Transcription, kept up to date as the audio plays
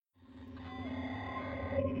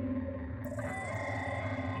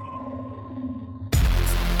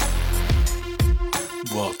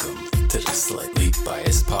Welcome to the Slightly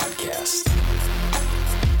Biased Podcast.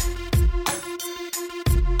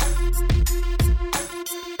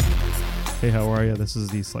 Hey, how are you? This is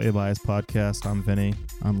the Slightly Biased Podcast. I'm Vinny.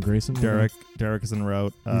 I'm Grayson. Derek is en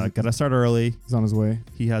route. Gotta start early. He's on his way.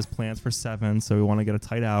 He has plans for 7, so we want to get a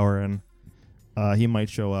tight hour, and he might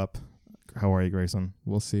show up. How are you, Grayson?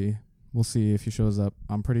 We'll see. We'll see if he shows up.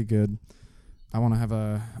 I'm pretty good. I want to have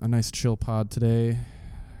a nice chill pod today.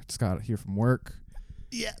 Just got here from work.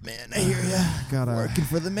 Yeah, man, I hear ya. Gotta Working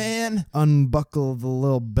for the man. unbuckle the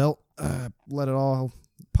little belt. Let it all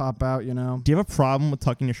pop out, you know? Do you have a problem with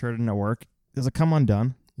tucking your shirt in at work? Does it come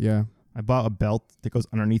undone? Yeah. I bought a belt that goes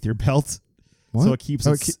underneath your belt, What? so it keeps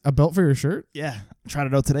a belt for your shirt? Yeah, I tried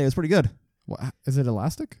it out today. It was pretty good. What, is it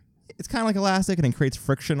elastic? It's kind of like elastic, and it creates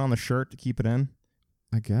friction on the shirt to keep it in.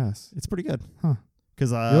 I guess. It's pretty good. Huh.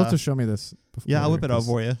 Because You'll have to show me this. yeah, I'll whip it out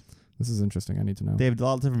for you. This is interesting. I need to know. They have a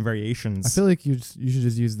lot of different variations. I feel like you should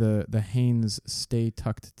just use the Hanes Stay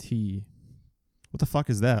Tucked tee. What the fuck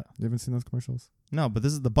is that? You haven't seen those commercials? No, but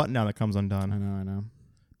this is the button down that comes I undone. know.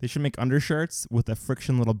 They should make undershirts with a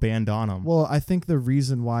friction little band on them. Well, I think the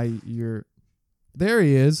reason why there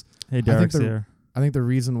he is. Hey, Derek's the- here. I think the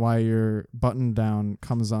reason why your button down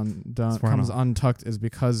comes untucked is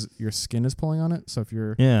because your skin is pulling on it. So if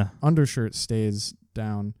your Yeah. undershirt stays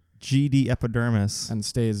down GD epidermis. and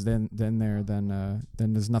stays then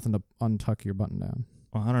there's nothing to untuck your button down.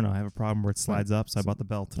 Well, I don't know. I have a problem where it slides up, so I bought the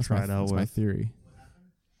belt to That's try my, it out that's my with. theory.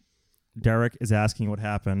 Derek is asking what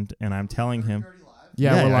happened, and I'm telling him.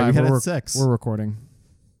 Yeah, we're we live. had it We're, at 6. we're recording.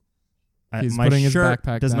 He's my putting his shirt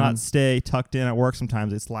backpack does down. not stay tucked in at work.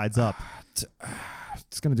 Sometimes it slides up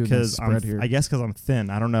It's gonna do this spread here. I guess because I'm thin.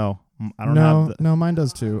 I don't know. I don't have the. No, mine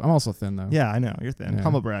does too. I'm also thin though. Yeah, I know. You're thin. Yeah.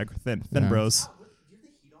 Humble brag. Thin Yeah. bros.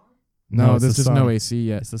 No, it's there's the just no sun. AC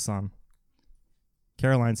yet. It's the sun.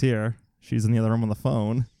 Caroline's here. She's in the other room on the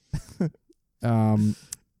phone.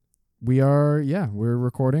 We're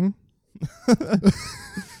recording.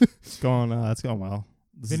 It's going well.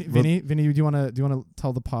 Vinny, do you want to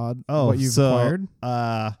tell the pod what you've so, acquired?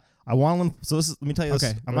 I want to. So let me tell you this.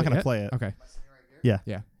 Okay. I'm not going to play it. Okay.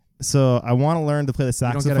 So I want to learn to play the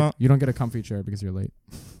saxophone. You don't get a comfy chair because you're late.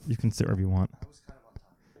 You can sit wherever you want.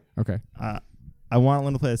 Okay. I want to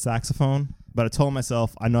learn to play the saxophone, but I told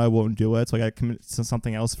myself I know I won't do it, so I got to commit to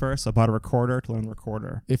something else first. So I bought a recorder to learn the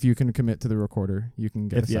recorder. If you can commit to the recorder, you can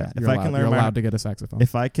get If I can learn you're my- allowed to get a saxophone.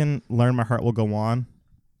 If I can learn My Heart Will Go On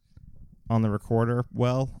the recorder,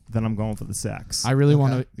 then I'm going for the sax. I really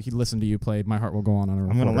want to listen to you play My Heart Will Go On a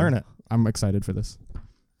recorder. I'm going to learn it. I'm excited for this.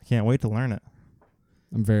 I can't wait to learn it.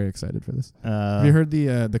 I'm very excited for this. Have you heard the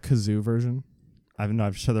kazoo version? I've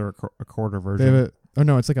just heard the recorder They have version.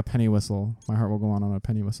 it's like a penny whistle. My Heart Will Go On a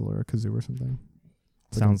penny whistle or a kazoo or something.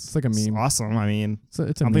 It's like a meme. Awesome. I mean, It's a I'm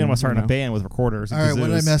thinking meme, about starting you a know. band with recorders. All and right, what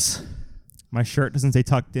did I kazoos. miss? My shirt doesn't stay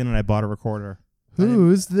tucked in, and I bought a recorder.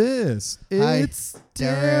 Who's this? Hi, It's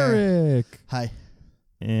Derek. Derek. Hi.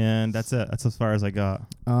 And that's it. That's as far as I got.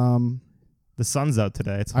 The sun's out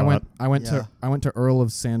today. It's I hot. went to Earl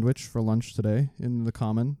of Sandwich for lunch today in the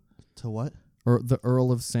Common. To what? Or the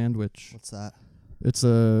Earl of Sandwich. What's that? It's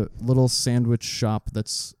a little sandwich shop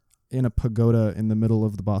that's in a pagoda in the middle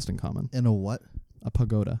of the Boston Common. In a what? A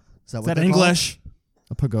pagoda. Is that Is what that they're English?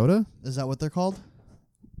 A pagoda? called? Is that what they're called?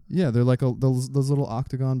 Yeah, they're like those little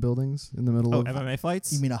octagon buildings in the middle Oh, of. MMA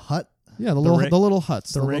fights? You mean a hut? Yeah, the ri- little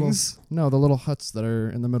huts. the rings? No, the little huts that are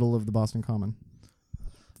in the middle of the Boston Common.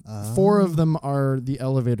 4 of them are the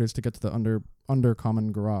elevators to get to the under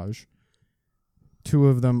common garage. 2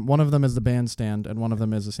 of them, one of them is the bandstand, and one of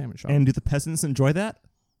them is a sandwich shop. And do the peasants enjoy that?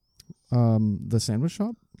 The sandwich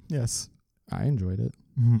shop, Yes. I enjoyed it.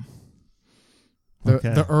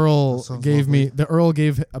 Okay. The Earl That sounds gave lovely. the Earl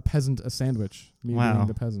gave a peasant a sandwich. Me Wow. being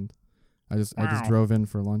the peasant. I just Wow. drove in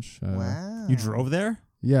for lunch. Wow. You drove there?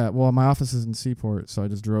 Yeah, well, my office is in Seaport, so I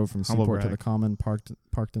just drove from Humble Seaport to brag. the Common, parked in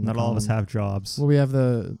the Not Common. all of us have jobs. Well, we have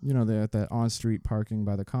that on-street parking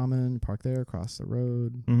by the Common, park there, across the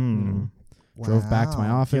road. Mm-hmm. You know, drove back to my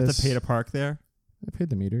Wow. office. You have to pay to park there? I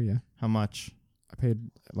paid the meter, yeah. How much? I paid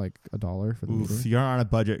like $1 for the Oof, meter. you're on a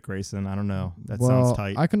budget, Grayson. I don't know. That well, sounds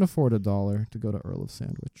tight. I can afford $1 to go to Earl of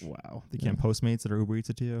Sandwich. Wow. They Yeah. can't Postmates it or Uber Eats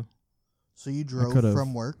it to you? So you drove could've.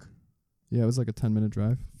 from work Yeah, it was like a 10-minute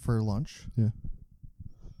drive. for lunch? Yeah.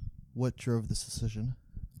 What drove this decision?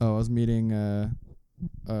 Oh, I was meeting a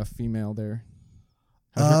female there.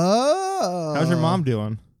 How's your mom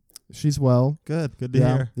doing? She's well. Good. Good to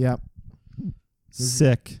Yeah, hear. yeah,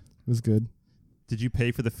 Sick. it was good. Did you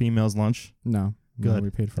pay for the female's lunch? No, Good. we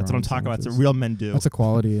paid for. That's our what I'm own talking about. It's sandwiches. what real men do. That's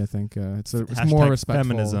equality, I think. It's Hashtag more respectful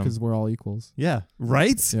feminism. because we're all equals. Yeah.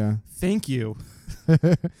 Right? Yeah. Thank you.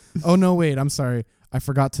 Oh no, wait. I'm sorry. I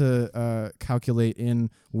forgot to calculate in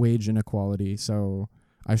wage inequality, so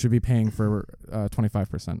I should be paying for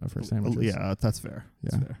 25% of her sandwiches. Yeah, that's fair.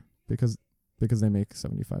 That's Yeah. fair. Because they make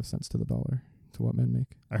 75 cents to the dollar to what men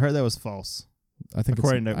make. I heard that was false. I think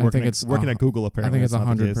According to I think it's working at Google, I apparently. think it's that's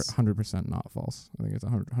not the 100% case. not false. I think it's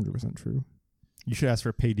 100% true. You should ask for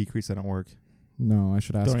a pay decrease at work. No, I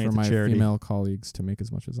should ask Donate for to my charity. female colleagues to make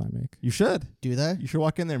as much as I make. You should. Do they? You should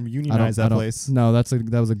walk in there and I unionize that place. No, that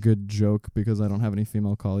was a good joke because I don't have any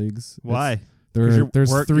female colleagues. Why?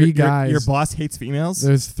 There's three guys. Your boss hates females?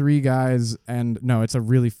 There's 3 guys, and no, it's a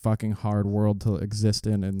really fucking hard world to exist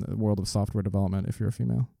in the world of software development if you're a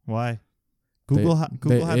female. Why? Google had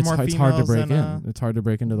more it's females hard to break than, in. It's hard to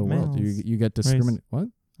break into the world. males. You get discriminated. What?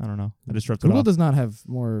 I don't know. I just dropped it Google off. does not have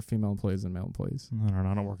more female employees than male employees. I don't know.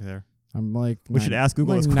 I don't work there. I'm like We should ask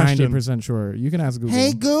Google like this question. 90% sure. You can ask Google.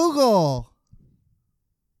 Hey Google.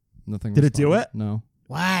 Nothing. Did it do responded. it?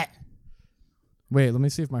 What? Wait, let me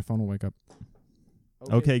see if my phone will wake up.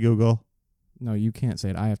 Okay, Google. No, you can't say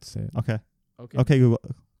it. I have to say it. Okay. Okay. Okay, Google.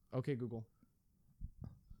 Okay, Google.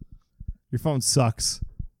 Your phone sucks.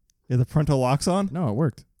 Yeah, the parental lock's on? No, it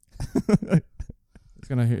worked. It's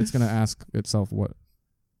gonna ask itself what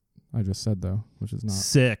I just said though, which is not.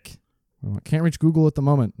 Sick. Can't reach Google at the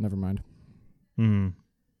moment. Never mind.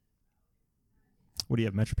 What do you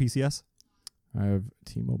have, Metro PCS? I have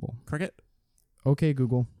T-Mobile. Cricket? Okay,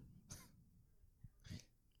 Google.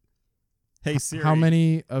 Hey, Siri. How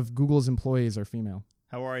many of Google's employees are female?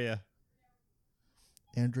 How are you?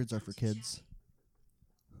 Androids are for kids.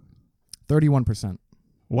 31%.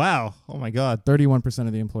 Wow. Oh, my God. 31%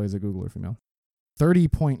 of the employees at Google are female.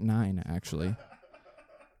 30.9 actually.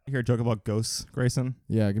 You hear a joke about ghosts, Grayson?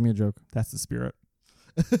 Yeah, give me a joke. That's the spirit.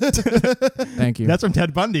 Thank you. That's from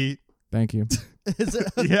Ted Bundy. Thank you. Is it?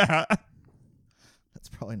 Yeah. That's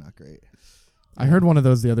probably not great. I heard one of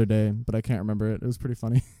those the other day, but I can't remember it. It was pretty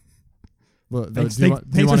funny. Well, Thanks, do you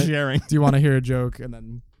thanks want for sharing. do you want to hear a joke and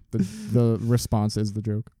then the response is the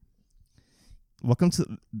joke? Welcome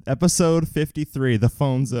to episode 53, The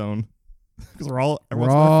Phone Zone. Because we're all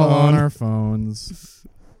on our phones.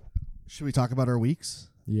 Should we talk about our weeks?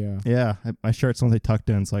 Yeah. Yeah, my shirt's only tucked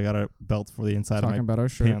in, so I got a belt for the inside Talking of my about our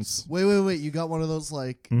shirts. pants. Wait. You got one of those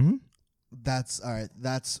like Mm-hmm. that's all right.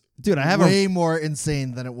 That's Dude, I have way more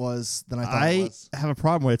insane than I thought it was. I have a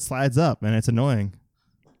problem where it slides up, and it's annoying.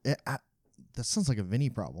 That sounds like a Vinny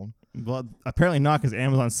problem. Well, apparently not, because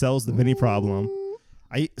Amazon sells the Vinny problem.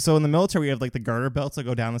 So in the military, we have like the garter belts that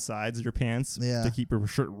go down the sides of your pants to keep your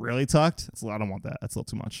shirt really tucked. I don't want that. That's a little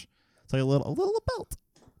too much. It's like a little belt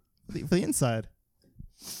for the inside.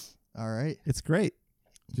 All right. It's great.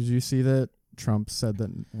 Did you see that Trump said that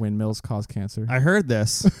windmills cause cancer? I heard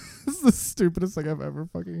this. This is the stupidest thing I've ever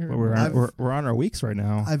fucking heard. We're on our weeks right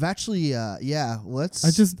now. I've actually let's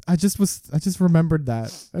I just remembered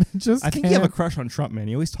that. And I think you have a crush on Trump, man.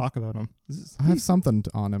 You always talk about him. I have something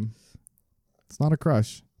on him. It's not a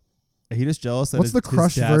crush. He just jealous that What's the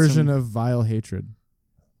crush version of vile hatred?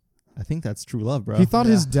 I think that's true love, bro. He thought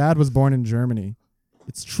his dad was born in Germany.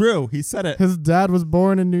 It's true. He said it. His dad was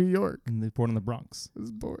born in New York. And he's born in the Bronx.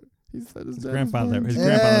 He said his dad grandfather- was his born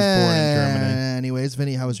in grandfather was born in Germany. Anyways,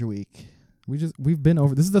 Vinny, how was your week? We've been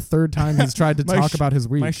over. This is the third time he's tried to talk about his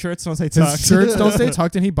week. My shirts don't say tucked. His shirts don't say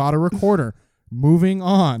tucked, and he bought a recorder. Moving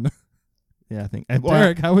on. Yeah, I think.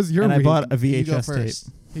 Derek, how was your and week? I bought a You go VHS first.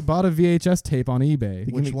 tape. He bought a VHS tape on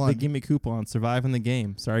eBay. Which one? They give me coupons. Survive in the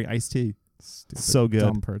game. Sorry, iced tea. Stupid, So good.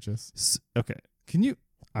 Dumb purchase. Okay.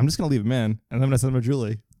 I'm just gonna leave him in, and I'm gonna send him to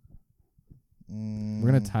Julie.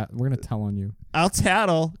 We're gonna tell on you. I'll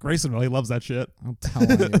tattle. Grayson really loves that shit. I'll tell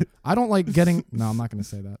on you. I don't like getting. No, I'm not gonna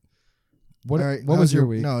say that. What All right, What how was your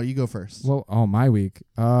week? No, you go first. Well, my week.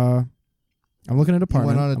 I'm looking at You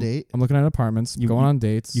apartments. went on a date? I'm looking at apartments. Going on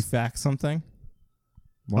dates. You fax something?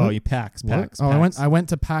 What? Oh, you PAX. What? PAX. Oh, PAX. I went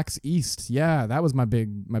to PAX East. Yeah, that was my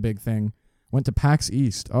big thing. Went to PAX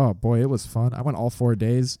East. Oh boy, it was fun. I went all 4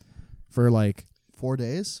 days for like 4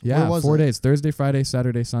 days? yeah, Where was 4 it? days. Thursday, Friday,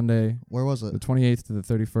 Saturday, Sunday. Where was The it? 28th to the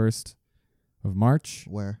 31st of March.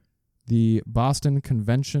 Where? The Boston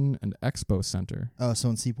Convention and Expo Center. Oh, so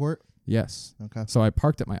in Seaport? Yes. Okay. So I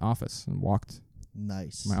parked at my office and walked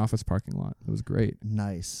Nice. to my office parking lot. It was great.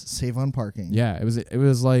 Nice. Save on parking. Yeah, it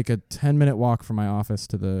was like a 10-minute walk from my office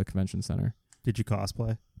to the convention center. Did you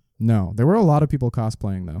cosplay? No, there were a lot of people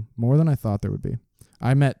cosplaying though, more than I thought there would be.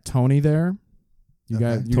 I met Tony there. You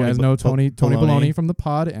Okay. guys know Tony Baloney. Baloney from the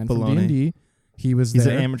pod and from Baloney. D&D. He was He's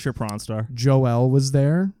there. an amateur prawn star. Joel was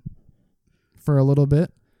there for a little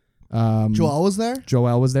bit. Joel was there?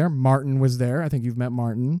 Joel was there. Martin was there. I think you've met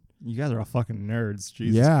Martin. You guys are all fucking nerds.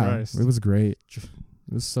 Jesus yeah, Christ. it was great. It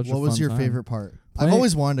was such a What fun was your time. favorite part? I've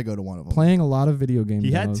always wanted to go to one of them. Playing a lot of video game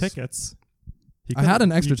He demos. had tickets. I had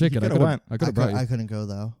an extra ticket. I could went. have brought you. I couldn't go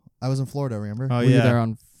though. I was in Florida. Remember? Oh Were you yeah. there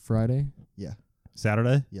on Friday? Yeah.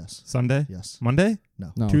 Saturday, Yes. Sunday, Yes. Monday.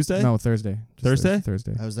 No. Tuesday? No, Thursday. Just Thursday?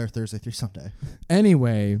 Thursday. I was there Thursday through Sunday.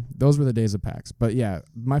 Anyway, those were the days of PAX. But yeah,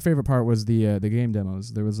 my favorite part was the game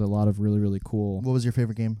demos. There was a lot of really, really cool. What was your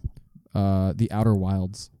favorite game? The Outer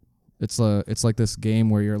Wilds. It's like this game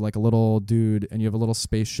where you're like a little dude and you have a little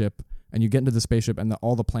spaceship and you get into the spaceship and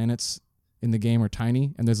all the planets in the game are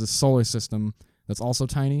tiny and there's a solar system that's also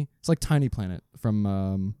tiny. It's like Tiny Planet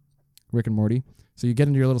from Rick and Morty. So you get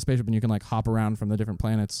into your little spaceship and you can like hop around from the different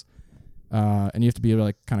planets, and you have to be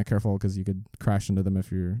like kind of careful because you could crash into them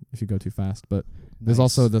if you go too fast. But there's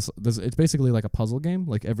also this. It's basically like a puzzle game.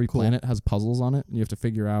 Like every planet has puzzles on it, and you have to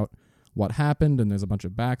figure out what happened. And there's a bunch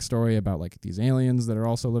of backstory about like these aliens that are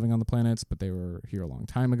also living on the planets, but they were here a long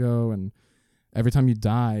time ago. And every time you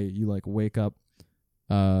die, you like wake up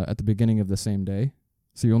at the beginning of the same day.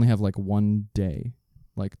 So you only have like one day,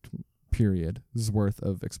 like period, worth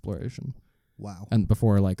of exploration. Wow. And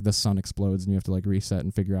before like the sun explodes and you have to like reset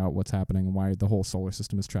and figure out what's happening and why the whole solar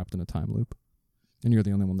system is trapped in a time loop. And you're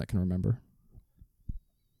the only one that can remember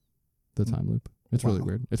the time loop. It's really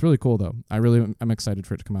weird. It's really cool though. I'm excited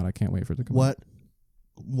for it to come out. I can't wait for it to come out.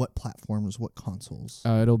 What platforms, what consoles?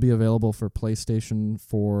 It'll be available for PlayStation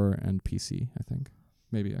 4 and PC, I think.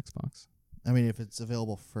 Maybe Xbox. I mean, if it's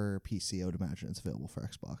available for PC, I would imagine it's available for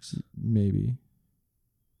Xbox. Maybe.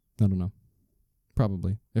 I don't know.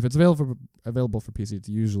 Probably. If it's available for PC, it's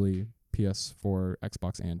usually PS4,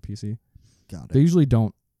 Xbox, and PC. Got it. They usually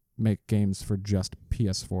don't make games for just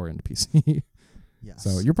PS4 and PC. Yes.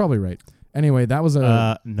 So you're probably right. Anyway, that was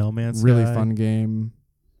a No Man's really Sky. fun game.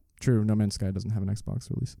 True, No Man's Sky doesn't have an Xbox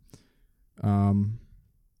release.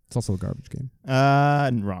 It's also a garbage game.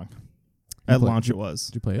 Wrong. At launch it was.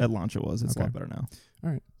 Did you play it? At launch it was. It's a Okay. lot better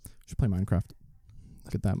now. Should play Minecraft.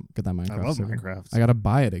 Get that Minecraft. I love server. Minecraft. I gotta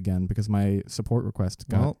buy it again because my support request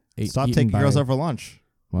got Stop eaten taking by- girls out for lunch.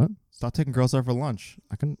 What? Stop taking girls out for lunch.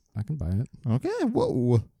 I can buy it. Okay.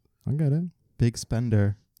 Whoa. I'll get it. Big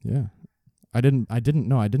spender. Yeah. I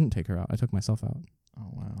didn't take her out. I took myself out Oh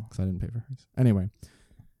wow. because I didn't pay for hers. Anyway.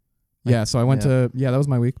 Yeah, so I went to that was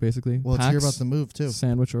my week basically. Well, let's hear about the move too.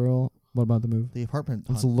 Sandwich Earl. What about the move? The apartment.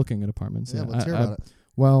 I'm still looking at apartments. Yeah, let's hear about it.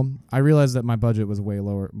 Well, I realized that my budget was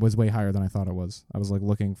way higher than I thought it was. I was like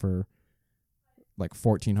looking for like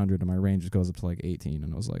 1,400 and my range goes up to like 18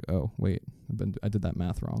 and I was like, "Oh, wait. I did that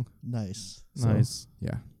math wrong." Nice. So, Nice.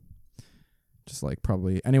 Yeah. Just like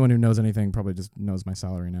probably anyone who knows anything probably just knows my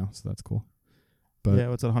salary now, so that's cool. But yeah,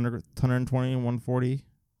 what's it? 100, 120, 140,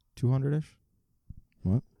 200-ish?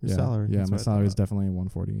 what? Your salary. Yeah, That's my what I salary is thought. definitely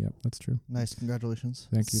 140. Yep, that's true. Nice. Congratulations.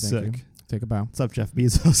 Thank you. Sick. Take a bow. What's up, Jeff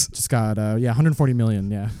Bezos? Just got 140 million.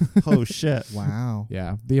 Yeah. Oh shit. Wow.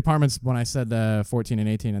 Yeah. The apartments when I said 14 and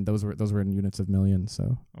 18 and those were in units of millions,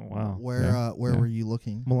 so Oh wow. Where Yeah. were you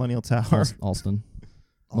looking? Millennial Tower. Alston.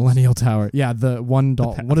 Millennial Tower. Yeah, the one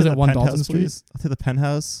Dalton. What is it? 1 Dalton Street? Please. I'll take the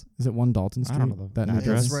penthouse. Is it 1 Dalton Street? I don't know the that new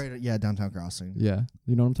address. It's right. Yeah, downtown crossing. Yeah.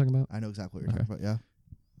 You know what I'm talking about? I know exactly what you're Okay. talking about.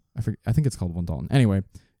 Yeah. I think it's called 1 Dalton. Anyway,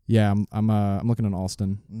 yeah, I'm looking in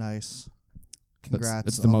Alston. Nice. That's- Congrats.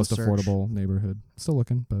 It's the on most search. affordable neighborhood. Still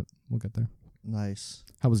looking, but we'll get there. Nice.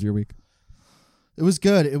 How was your week? It was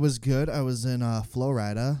good. I was in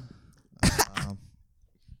Florida.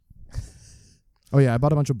 Oh yeah, I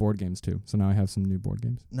bought a bunch of board games too. So now I have some new board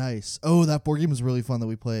games. Nice. Oh, that board game was really fun that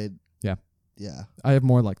we played. Yeah. Yeah. I have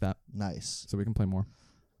more like that, Nice. so we can play more.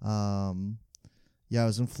 Yeah, I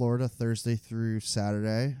was in Florida Thursday through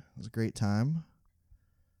Saturday. It was a great time.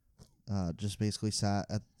 Just basically sat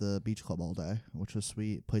at the beach club all day, which was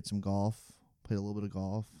sweet. Played some golf. Played a little bit of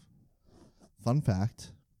golf. Fun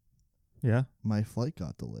fact, Yeah. my flight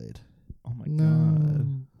got delayed. Oh my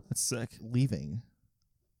god. That's sick. Leaving.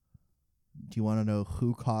 Do you want to know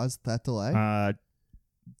who caused that delay?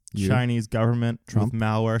 You? Chinese government Trump? with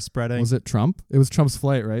malware spreading. Was it Trump? It was Trump's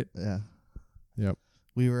flight, right? Yeah. Yep.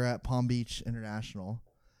 We were at Palm Beach International,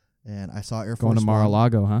 and I saw Air Force Going to One.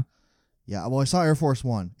 Mar-a-Lago, huh? Yeah, well, I saw Air Force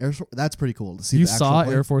One. That's pretty cool to see. You the actual saw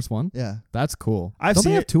plane. Air Force One? Yeah. That's cool. I've Don't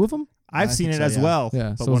seen they have it. 2 of them? I've I seen think it so, as yeah. well.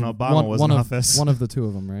 Yeah. But so when it was Obama was in office. one of the 2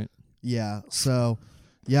 of them, right? Yeah. So,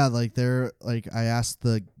 yeah, like they're like I asked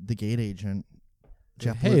the gate agent,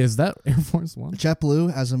 Hey, is that Air Force One?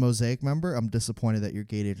 JetBlue as a Mosaic member, I'm disappointed that your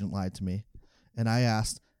gate agent lied to me. And I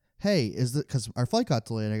asked, hey, is this because our flight got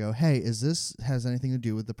delayed? I go, hey, is this has anything to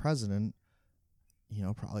do with the president? You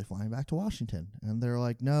know, probably flying back to Washington. And they're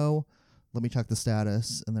like, no. Let me check the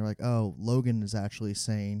status. And they're like, oh, Logan is actually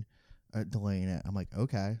saying delaying it. I'm like,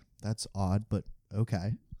 okay, that's odd, but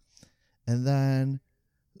okay. And then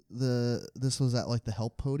this was at like the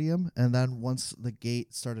help podium, and then once the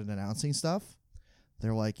gate started announcing stuff,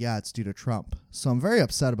 they're like, yeah, it's due to Trump. So I'm very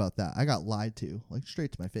upset about that. I got lied to, like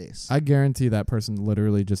straight to my face. I guarantee that person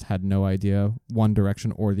literally just had no idea one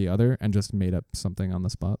direction or the other and just made up something on the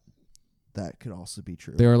spot. That could also be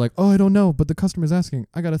true. They were like, oh, I don't know, but the customer's asking.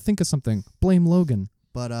 I got to think of something. Blame Logan.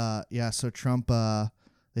 But yeah, so Trump,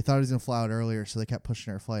 they thought he was going to fly out earlier, so they kept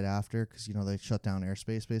pushing our flight after because, they shut down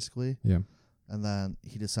airspace basically. Yeah. And then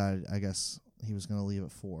he decided, I guess, he was going to leave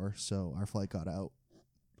at 4, so our flight got out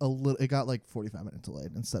a little. It got like 45 minutes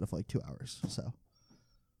delayed instead of like 2 hours. So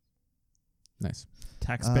Nice.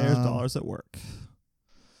 Taxpayers' dollars at work.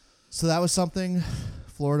 So that was something.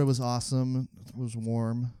 Florida was awesome. It was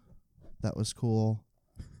warm. That was cool.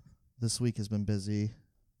 This week has been busy.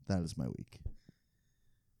 That is my week.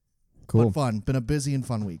 Cool. But fun. Been a busy and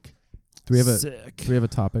fun week. Do we have Sick. Do we have a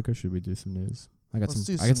topic, or should we do some news? I got Let's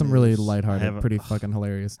do some. I got some some really news. lighthearted, pretty fucking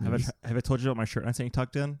hilarious news. Have I told you about my shirt I'm saying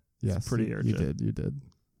tucked in? Yes, pretty you urgent. did.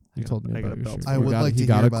 I You got- told me I got about a your belt shirt. for I it. would like he to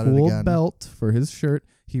got hear a about it cool again. belt for his shirt.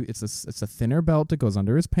 It's a thinner belt that goes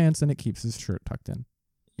under his pants and it keeps his shirt tucked in.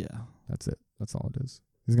 Yeah. That's it. That's all it is.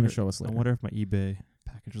 He's gonna show us I later. wonder if my eBay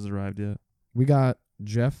package has arrived yet. We got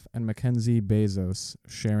Jeff and Mackenzie Bezos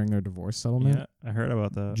sharing their divorce settlement. Yeah, I heard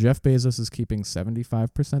about that. Jeff Bezos is keeping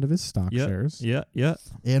 75% of his stock Yep. shares Yeah.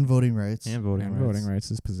 And voting rights. And voting and rights. voting rights,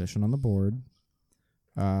 his position on the board.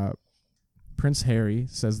 Prince Harry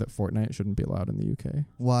says that Fortnite shouldn't be allowed in the UK.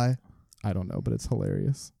 Why? I don't know, but it's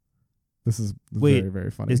hilarious. This is Wait, very,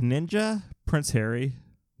 very funny. Is Ninja Prince Harry?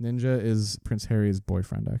 Ninja is Prince Harry's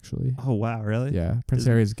boyfriend, actually. Oh, wow, really? Yeah, Prince Does-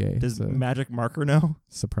 Harry's gay. Does It's a Magic Marker know?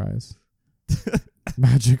 surprise.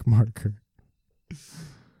 Magic marker.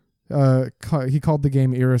 He called the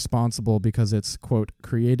game irresponsible because it's, quote,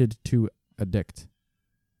 created to addict.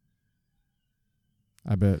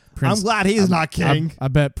 I bet Prince. I'm glad he's not king. I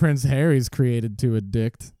bet Prince Harry's created to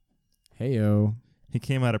addict. Heyo. He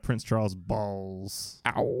came out of Prince Charles' balls.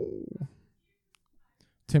 Ow.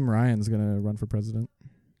 Tim Ryan's gonna run for president.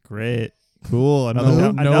 Great. Cool. Another, No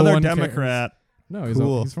another one cares. Democrat. No,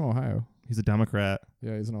 Cool. he's from Ohio. He's a Democrat.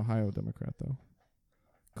 Yeah, he's an Ohio Democrat though.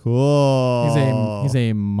 Cool. He's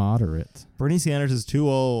a moderate. Bernie Sanders is too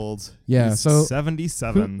old. Yeah, He's so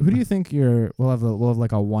 77. Who do you think we'll have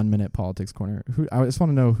like a 1 minute politics corner. I just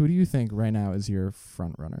want to know, who do you think right now is your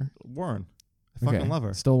front runner? Warren. I fucking love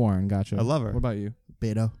her. Still Warren, gotcha. I love her. What about you?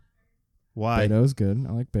 Beto. Why? Beto's good.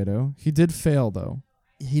 I like Beto. He did fail though.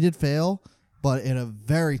 He did fail, but in a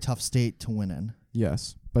very tough state to win in.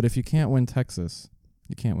 Yes. But if you can't win Texas,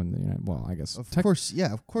 you can't win the United. Well, I guess. Of course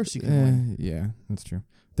you can win. Yeah, that's true.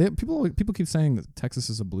 People keep saying that Texas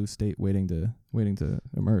is a blue state waiting to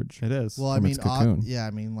emerge. It is. Well, I from mean, its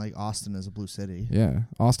cocoon. like Austin is a blue city. Yeah,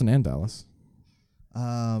 Austin and Dallas.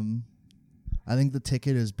 I think the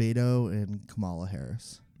ticket is Beto and Kamala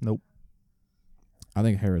Harris. Nope. I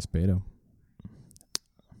think Harris Beto.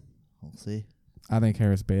 We'll see. I think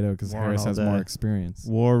Harris Beto because Warren Harris all has day. more experience.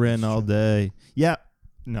 Warren all day. Yeah.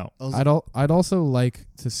 No. I'd also like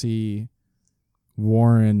to see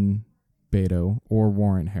Warren Beto or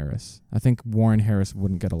Warren Harris. I think Warren Harris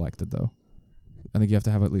wouldn't get elected though. I think you have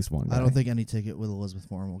to have at least one guy. I don't think any ticket with Elizabeth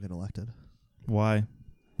Warren will get elected. Why?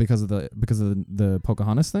 because of the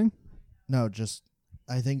Pocahontas thing. No, just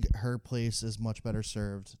I think her place is much better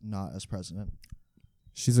served not as president.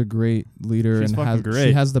 She's a great leader She's and fucking she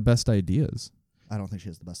great. has the best ideas. I don't think she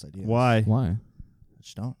has the best idea. Why? Why? I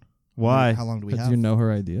just don't. Why? How long do we Do have? you know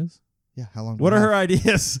her ideas? Yeah, how long do What we are have? her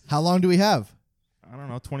ideas? How long do we have? I don't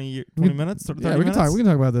know, 20 We- minutes? 30 Yeah, we can minutes? talk. We can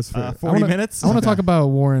talk about this for 40 minutes? I want to Okay. talk about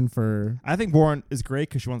Warren for I think Warren is great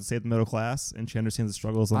because she wants to save the middle class and she understands the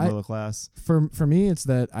struggles of the middle class. for me. It's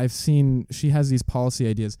that I've seen she has these policy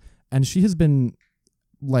ideas, and she has been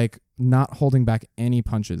like not holding back any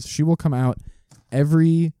punches. She will come out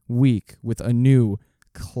every week with a new,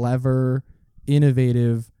 clever,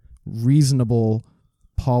 innovative, reasonable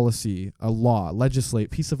policy, a law,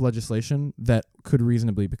 piece of legislation that could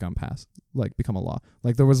reasonably become a law.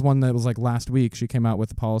 Like there was one that was like last week, she came out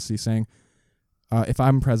with a policy saying, if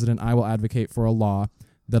I'm president, I will advocate for a law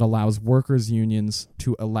that allows workers' unions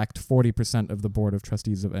to elect 40% of the board of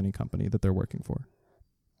trustees of any company that they're working for.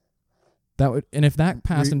 That would, and if that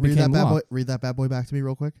passed and became law, read that bad boy back to me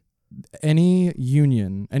real quick. any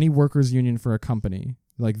union, any workers' union for a company,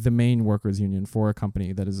 like the main workers' union for a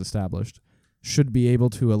company that is established, should be able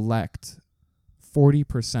to elect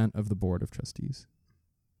 40% of the board of trustees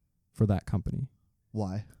for that company.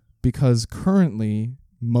 Why? Because currently,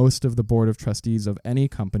 most of the board of trustees of any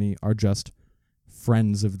company are just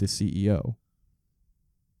friends of the CEO.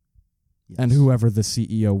 and whoever the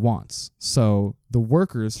CEO wants. So the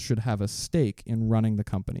workers should have a stake in running the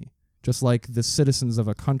company, just like the citizens of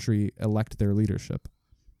a country elect their leadership.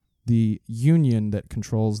 The union that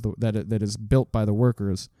controls that is built by the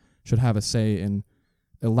workers should have a say in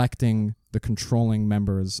electing the controlling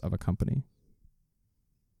members of a company.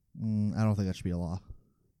 I don't think that should be a law.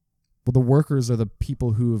 Well, the workers are the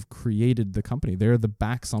people who have created the company. They're the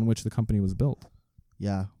backs on which the company was built.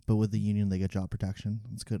 Yeah, but with the union, they get job protection.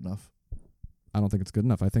 It's good enough. I don't think it's good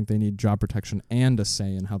enough. I think they need job protection and a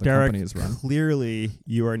say in how the Derek, company is run. Clearly,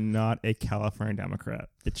 you are not a California Democrat.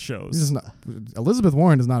 It shows. Elizabeth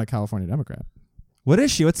Warren is not a California Democrat. What is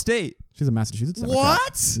she? What state? She's a Massachusetts Democrat.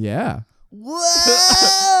 What? Yeah.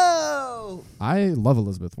 Whoa! I love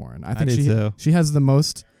Elizabeth Warren. I think do too. she has the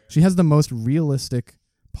most realistic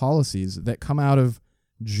policies that come out of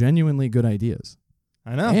genuinely good ideas.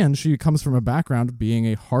 I know. And she comes from a background being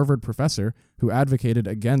a Harvard professor who advocated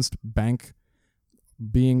against banks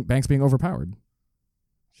being overpowered.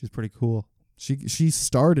 She's pretty cool. She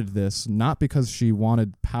started this not because she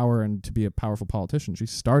wanted power and to be a powerful politician. She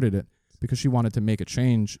started it because she wanted to make a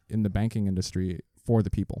change in the banking industry for the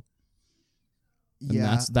people.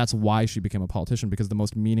 And that's why she became a politician, because the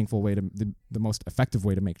most meaningful way the most effective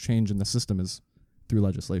way to make change in the system is through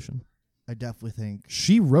legislation. I definitely think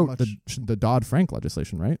she wrote the Dodd-Frank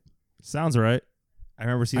legislation, right? Sounds right. I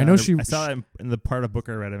remember seeing. I saw that in the part of book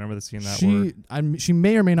I read. I remember seeing that word. She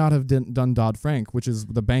may or may not have done Dodd-Frank, which is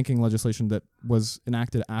the banking legislation that was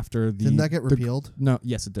enacted after the. Didn't that get repealed? No,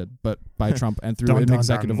 yes, it did, but by Trump and through an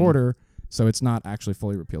executive order. So it's not actually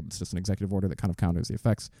fully repealed. It's just an executive order that kind of counters the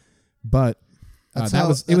effects. But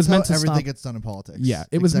it was meant to everything stop, gets done in politics. Yeah,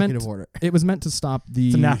 it was meant. Order. It was meant to stop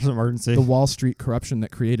it's a national emergency. The Wall Street corruption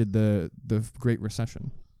that created the Great Recession.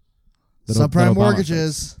 Subprime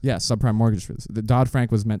mortgages. Yeah, subprime mortgages. The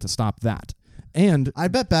Dodd-Frank was meant to stop that. And I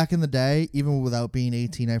bet back in the day, even without being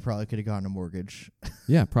 18, I probably could have gotten a mortgage.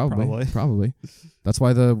 Yeah, probably. That's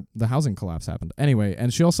why the housing collapse happened. Anyway,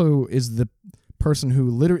 and she also is the person who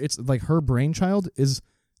literally, it's like her brainchild is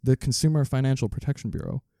the Consumer Financial Protection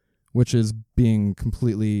Bureau, which is being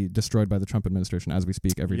completely destroyed by the Trump administration as we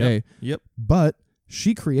speak every day. Yep. But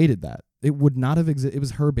she created that. It would not have existed. It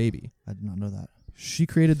was her baby. I did not know that. She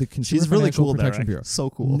created the Consumer She's really Financial cool, Protection Derek. Bureau. So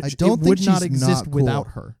cool. I don't it think would not she's exist not cool. without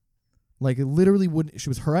her. Like it literally would. She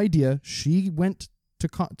was her idea. She went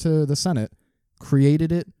to the Senate,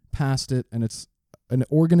 created it, passed it, and it's an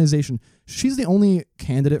organization. She's the only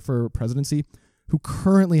candidate for presidency who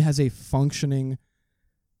currently has a functioning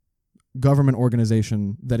government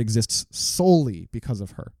organization that exists solely because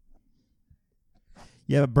of her.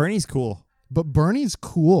 Yeah, but Bernie's cool. But Bernie's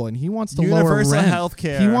cool, and he wants to lower Universal rent. health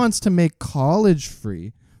care. He wants to make college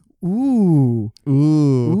free. Ooh.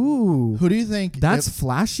 Who do you think? That's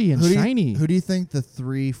flashy and shiny. Who do you think the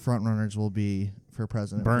three frontrunners will be for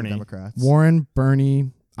president for the Democrats? Warren,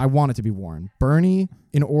 Bernie. I want it to be Warren. Bernie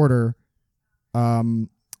in order.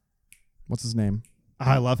 What's his name?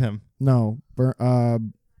 I love him. No.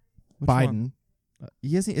 Biden.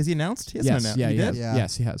 Is he announced? He hasn't Yes, announced. yeah, he did? Yeah.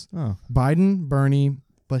 Yes, he has. Oh. Biden, Bernie.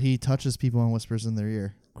 But he touches people and whispers in their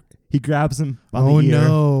ear. He grabs him by Oh the ear.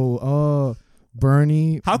 no. Oh,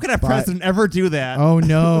 Bernie. How can a president ever do that? Oh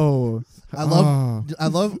no. I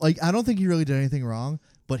love like I don't think he really did anything wrong,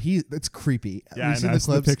 but it's creepy. Yeah, We've seen I the know,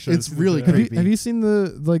 clips. the pictures. It's really Have creepy. Have you seen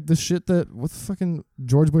the shit that what the fucking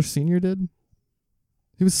George Bush Sr. did?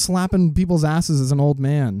 He was slapping people's asses as an old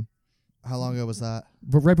man. How long ago was that?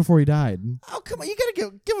 But right before he died. Oh, come on. You got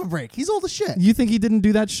to give him a break. He's old as shit. You think he didn't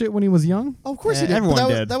do that shit when he was young? Oh, of course Yeah, he did. everyone But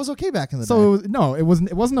did. That was okay back in the day. So it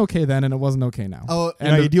wasn't okay then, and it wasn't okay now. Oh,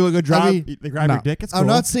 You do a good job. I mean, they grab no. your dick. It's cool. I'm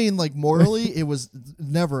not saying like morally it was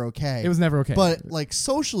never okay. It was never okay. But like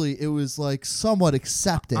socially it was like somewhat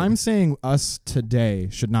accepted. I'm saying us today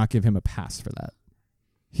should not give him a pass for that.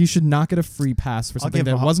 He should not get a free pass for something give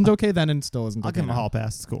him that a wasn't okay then and still isn't I'll okay give him a now. hall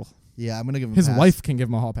pass. It's cool. yeah, I'm going to give him His a pass. wife can give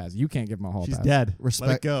him a hall pass. You can't give him a hall She's pass. dead. Respect.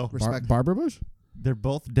 Let it go. Respect. Barbara Bush? They're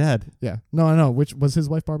both dead. Yeah. No. Which was his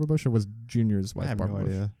wife Barbara Bush or was Junior's wife I have Barbara no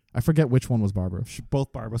Bush? idea. I forget which one was Barbara.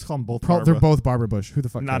 Both Barbara. Let's call them both Barbara. They're both Barbara Bush. Who the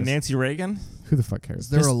fuck Not cares? Nancy Reagan. Who the fuck cares? Is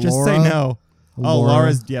there a Just Laura? say no. Oh,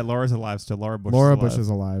 Laura. Laura's alive still. Laura Bush. Laura is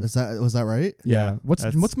alive. Bush is alive. Was that right? Yeah. What's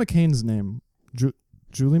McCain's name?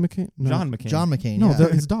 Julie McCain? No. John McCain. John McCain. No, yeah.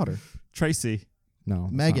 his daughter. Tracy. No.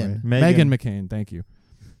 that's Megan. not right. Megan McCain. Thank you.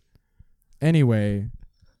 Anyway,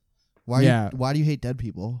 Why Yeah. do you hate dead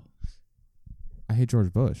people? I hate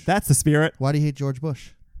George Bush. That's the spirit. Why do you hate George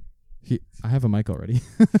Bush? I have a mic already.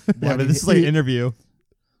 Yeah, but this is like an interview.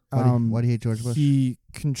 Why do you hate George Bush? He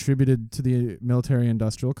contributed to the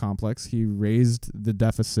military-industrial complex. He raised the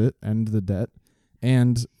deficit and the debt,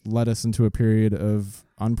 and led us into a period of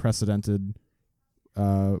unprecedented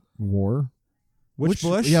war. Which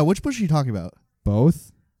Bush? Yeah, which Bush are you talking about?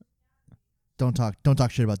 Both. Don't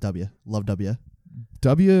talk shit about W. Love W.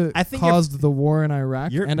 W I think caused the war in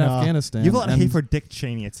Iraq and Afghanistan. You have a lot of and hate for Dick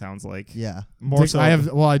Cheney. It sounds like. Yeah. More so.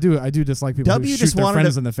 I do dislike people W who just shoot their wanted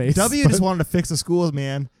friends to- in the face. W just wanted to fix the schools,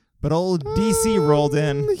 man. But old DC rolled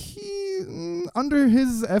in. Under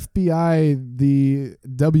his FBI, the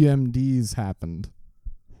WMDs happened.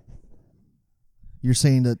 You're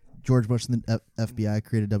saying that George Bush and the FBI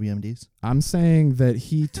created WMDs? I'm saying that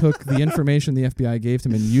he took the information the FBI gave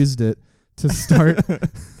him and used it to start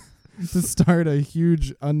a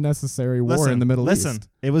huge unnecessary war in the Middle East.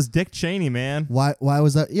 It was Dick Cheney, man. Why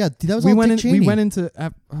was that? Yeah, that was We all went Dick Cheney. We went into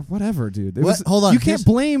whatever, dude. It What? was, Hold on, You can't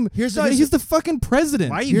blame. here's he's the fucking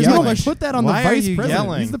president. Why are you You yelling? don't put that on Why the are vice you president.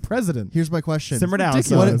 yelling? He's the president. Here's my question. Simmer down,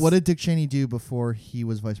 ridiculous. son. What did Dick Cheney do before he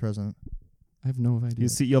was vice president? I have no idea.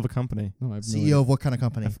 He's CEO of a company. No, I have no CEO idea. of what kind of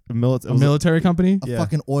company? A military company. A Yeah.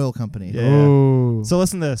 fucking oil company. Yeah. Oh, So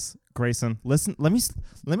listen to this, Grayson. Listen. Let me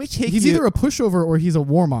take he's you. either a pushover or he's a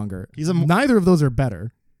warmonger. Neither of those are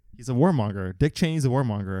better. He's a warmonger. Dick Cheney's a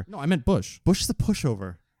warmonger. No, I meant Bush. Bush is a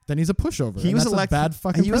pushover. Then he's a pushover. He and was that's elected. a bad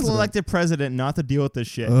fucking He was president. elected president not to deal with this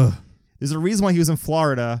shit. Ugh. There's a reason why he was in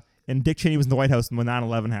Florida and Dick Cheney was in the White House when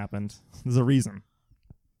 9/11 happened. There's a reason.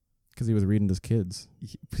 Because he was reading to his kids.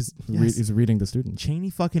 Because He's reading to students. Cheney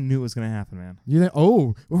fucking knew it was going to happen, man. You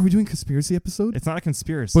know, are we doing conspiracy episode? It's not a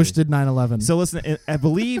conspiracy. Bush did 9/11. So listen, I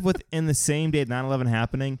believe within the same day of 9/11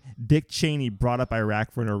 happening, Dick Cheney brought up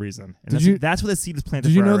Iraq for no reason. And that's where the seed was planted.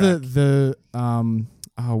 Did you for know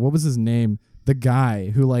Iraq. what was his name? The guy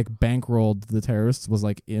who like bankrolled the terrorists was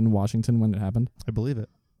like in Washington when it happened. I believe it.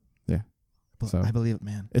 Yeah. So I believe it,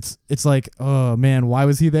 man. it's like, oh man, why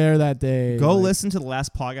was he there that day? Go Like, listen to the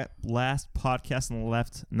last podcast on the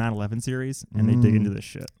left 9/11 series, and they dig into this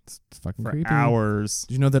shit It's fucking for creepy. hours.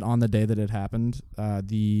 Did you know that on the day that it happened,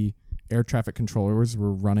 the air traffic controllers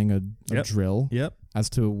were running a Yep. drill Yep.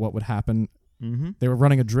 as to what would happen? Mm-hmm. They were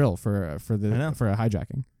running a drill for a know.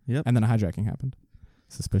 hijacking. Yep. And then a hijacking happened.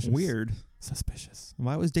 Suspicious. Weird. Suspicious.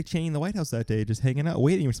 Why was Dick Cheney in the White House that day, just hanging out,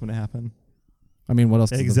 waiting for something to happen? I mean, what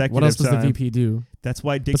else? What Executive else does the time. VP do That's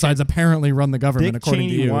why Dick besides apparently run the government? Dick According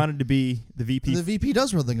Cheney to you, wanted to be the VP. The VP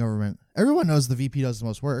does run the government. Everyone knows the VP does the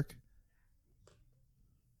most work.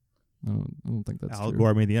 I don't think that's Al true.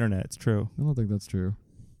 Gore made the internet. It's true. I don't think that's true.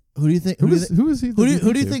 Who do you think? Who is he? Who do you think?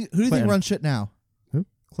 Who do you think Clinton. runs shit now? Clinton.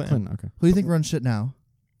 Clinton. Okay. Who do you think runs shit now?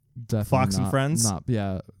 Definitely Fox and not- Friends? Not,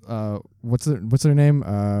 yeah. What's their name?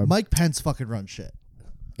 Mike Pence fucking runs shit.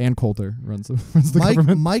 Ann Coulter runs the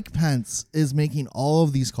government. Mike Pence is making all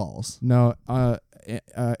of these calls. No,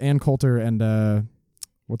 Ann Coulter and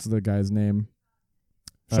what's the guy's name?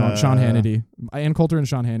 Sean Hannity. Ann Coulter and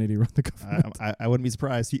Sean Hannity run the government. I wouldn't be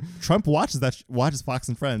surprised. Trump watches Fox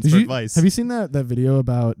and Friends Did for you- advice. Have you seen that video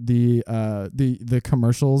about the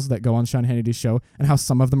commercials that go on Sean Hannity's show and how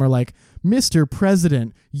some of them are like, Mr.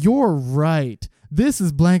 President, you're right. This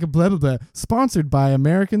is blank blah blah blah, sponsored by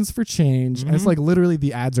Americans for Change, and it's like literally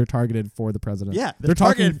the ads are targeted for the president. Yeah, they're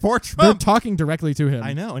targeted for They're Trump. talking directly to him.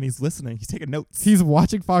 I know, and he's listening. He's taking notes. He's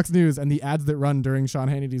watching Fox News, and the ads that run during Sean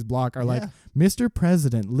Hannity's block are like, Mr.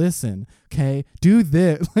 President, listen, okay, do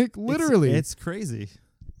this. Like, literally. It's crazy.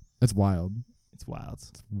 It's wild. It's wild.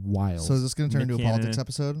 It's wild. So is this going to turn Nick into a Cannon. politics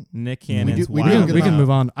episode? Nick Cannon's we wild. we can move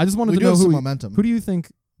on. I just wanted We to do know have some who momentum. do you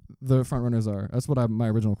think the front runners are? That's what my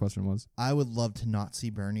original question was. I would love to not see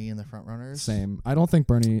Bernie in the front runners. Same. I don't think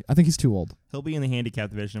Bernie. I think he's too old. He'll be in the handicap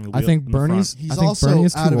division. I think Bernie's. He's I think also Bernie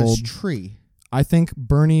is out too of old. his tree. I think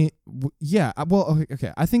Bernie. Yeah. Well,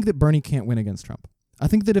 okay. I think that Bernie can't win against Trump. I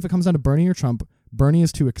think that if it comes down to Bernie or Trump, Bernie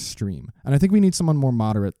is too extreme, and I think we need someone more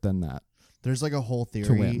moderate than that. There's like a whole To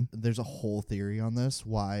theory. win. There's a whole theory on this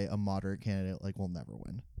why a moderate candidate will never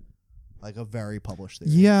win. Like a very published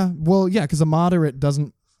theory. Yeah. Well, yeah, because a moderate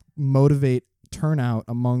doesn't motivate turnout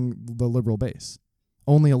among the liberal base.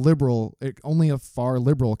 Only a far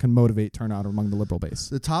liberal can motivate turnout among the liberal base.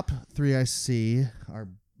 The top three I see are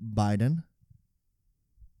Biden,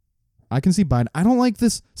 I can see Biden. I don't like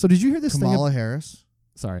this. So did you hear this thing? Kamala Harris,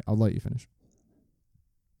 Sorry, I'll let you finish.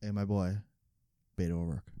 and my boy, Beto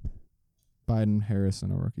O'Rourke. Biden, Harris,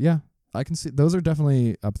 and O'Rourke. Yeah, I can see those are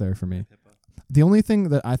definitely up there for me. The only thing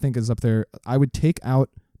that I think is up there, I would take out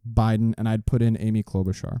Biden and I'd put in Amy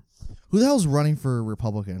Klobuchar. Who the hell's running for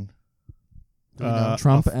Republican? Do we know?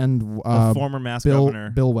 Trump and a former Mass Bill governor.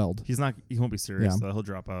 Bill Weld. He won't be serious Yeah. though. He'll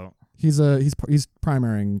drop out. He's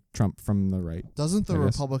primarying Trump from the right. Doesn't the I guess.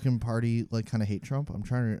 Republican Party like kind of hate Trump? I'm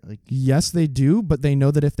trying to like. Yes, they do, but they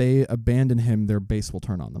know that if they abandon him, their base will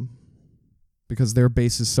turn on them. because their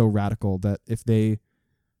base is so radical that if they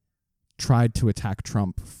tried to attack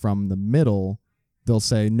Trump from the middle, they'll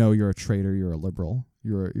say, no, you're a traitor, you're a liberal,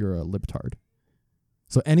 you're a libtard.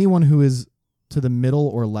 So anyone who is to the middle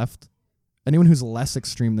or left, anyone who's less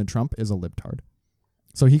extreme than Trump is a libtard.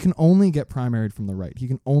 So he can only get primaried from the right. He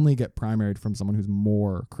can only get primaried from someone who's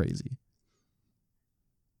more crazy.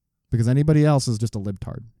 Because anybody else is just a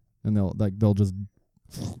libtard. And they'll just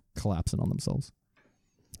collapse in on themselves.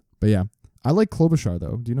 But yeah. I like Klobuchar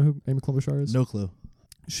though. Do you know who Amy Klobuchar is? No clue.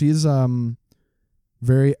 She's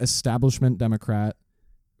very establishment Democrat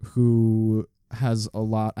who has a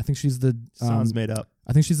lot. I think she's the sounds made up.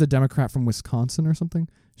 I think she's the Democrat from Wisconsin or something.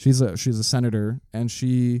 She's a senator, and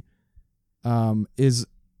she is.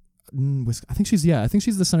 I think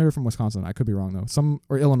she's the senator from Wisconsin. I could be wrong though.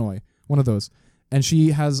 Or Illinois, one of those. And she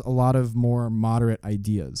has a lot of more moderate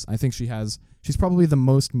ideas. I think she's probably the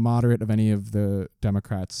most moderate of any of the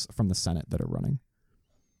Democrats from the Senate that are running.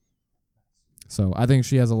 So I think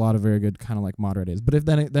she has a lot of very good kind of like moderate ideas. But if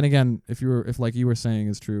then again, if like you were saying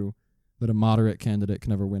is true, that a moderate candidate can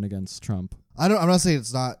never win against Trump. I'm not saying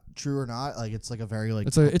it's not true or not. Like it's like a very like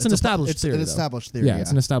it's an established theory. It's an established theory. Yeah,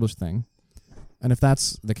 it's an established thing. And if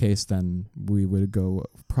that's the case, then we would go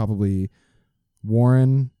probably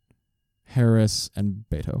Warren, Harris, and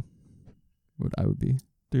Beto. I would be.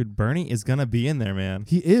 Dude, Bernie is gonna be in there, man.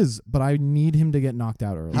 He is, but I need him to get knocked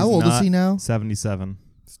out early. How old is he now? 77.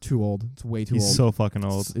 It's too old. It's way too old. He's so fucking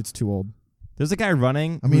old. It's too old. There's a guy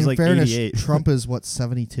running. I mean, who's in like fairness, 88. Trump is what,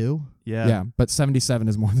 72? Yeah, but 77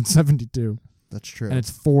 is more than 72. That's true. And it's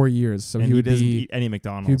 4 years, so and he would doesn't be eat any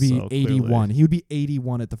McDonald's. He would be so 81. clearly. He would be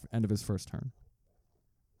 81 at the end of his first term.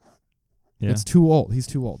 Yeah. It's too old. He's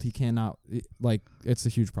too old. He cannot it's a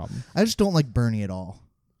huge problem. I just don't like Bernie at all.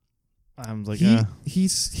 I'm like, he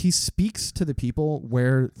speaks to the people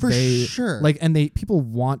where For they sure. like, and people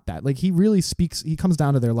want that. Like he really speaks. He comes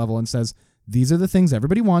down to their level and says, "These are the things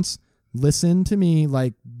everybody wants. Listen to me.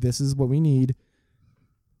 Like this is what we need."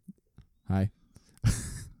 Hi,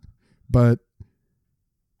 but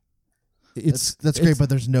that's great. But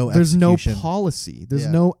there's no policy. There's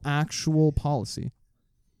no actual policy.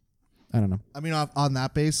 I don't know. I mean, on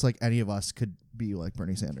that base, like any of us could be like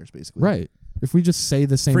Bernie Sanders, basically. Right. If we just say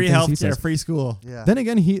the same free things he healthcare, says. free school. Yeah. Then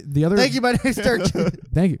again, the other. Thank you, my name's Dirk.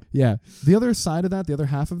 Thank you. Yeah. The other side of that, the other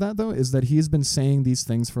half of that, though, is that he's been saying these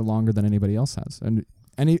things for longer than anybody else has, and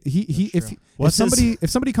if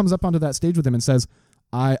somebody comes up onto that stage with him and says,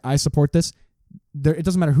 "I support this," it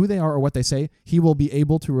doesn't matter who they are or what they say, he will be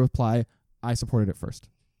able to reply, "I supported it first,"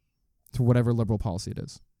 to whatever liberal policy it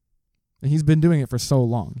is. And he's been doing it for so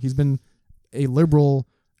long. He's been a liberal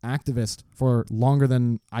activist for longer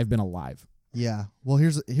than I've been alive. Yeah. Well,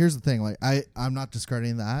 here's the thing. Like I'm not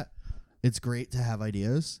discrediting that. It's great to have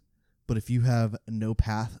ideas, but if you have no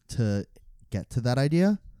path to get to that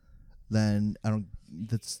idea, then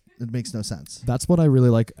it makes no sense. That's what I really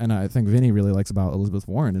like, and I think Vinny really likes about Elizabeth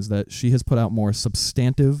Warren, is that she has put out more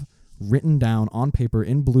substantive, written down on paper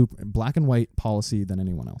in black and white policy than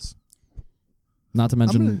anyone else. Not to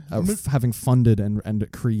mention having funded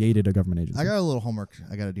and created a government agency. I got a little homework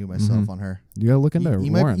I got to do myself on her. You got to look into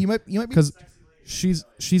Warren. You might be because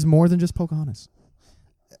she's more than just Pocahontas.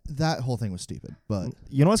 That whole thing was stupid, but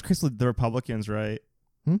you know what's crazy? The Republicans, right?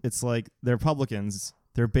 It's like the Republicans.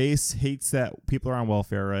 Their base hates that people are on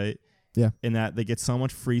welfare, right? Yeah, and that they get so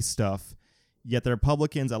much free stuff. Yet the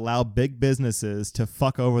Republicans allow big businesses to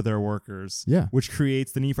fuck over their workers, which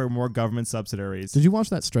creates the need for more government subsidiaries. Did you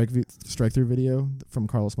watch that strike through video from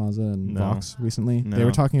Carlos Maza and Vox recently? No. They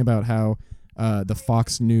were talking about how the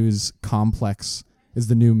Fox News complex is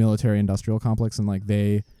the new military-industrial complex, and like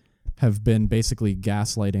they have been basically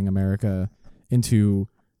gaslighting America into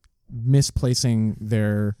misplacing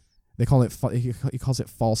their. They call it. He calls it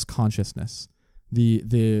false consciousness.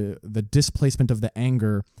 The displacement of the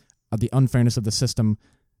anger. The unfairness of the system,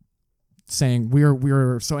 saying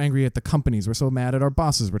we're so angry at the companies, we're so mad at our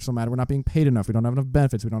bosses, we're so mad we're not being paid enough, we don't have enough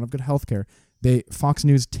benefits, we don't have good health care. Fox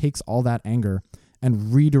News takes all that anger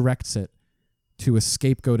and redirects it to a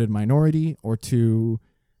scapegoated minority or to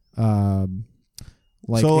racism,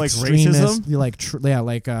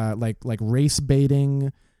 like race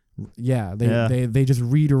baiting. Yeah, they just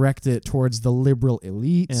redirect it towards the liberal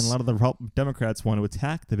elites. And a lot of the Democrats want to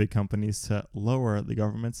attack the big companies to lower the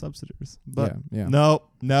government subsidies. But no.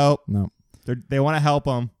 They want to help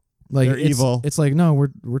them. Like they're evil. It's like, no,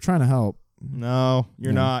 we're trying to help. No,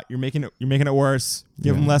 you're not. You're making it worse.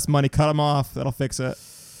 Give them less money. Cut them off. That'll fix it.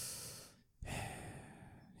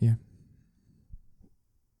 Yeah.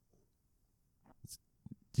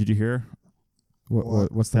 Did you hear?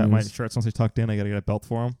 What's that? news? My shirt's mostly tucked in. I gotta get a belt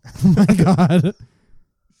for him. Oh my god.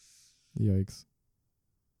 Yikes.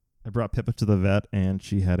 I brought Pippa to the vet, and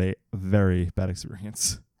she had a very bad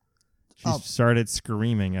experience. She started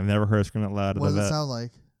screaming. I've never heard her scream out loud. What does it sound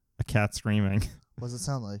like? A cat screaming. What does it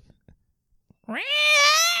sound like?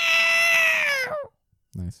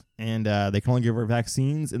 Nice. And they can only give her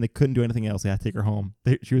vaccines, and they couldn't do anything else. They had to take her home.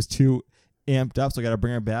 She was too amped up, so I got to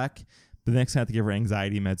bring her back. But the next time I have to give her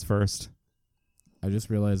anxiety meds first. I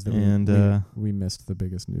just realized that we missed the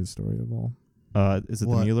biggest news story of all. Is it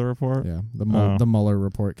the Mueller report? Yeah, the Mueller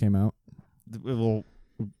report came out.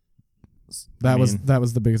 That was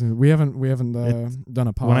the biggest news. We haven't done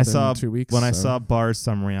a pod in 2 weeks. When I saw Barr's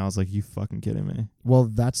summary, I was like, "You fucking kidding me?"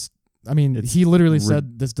 Well, he literally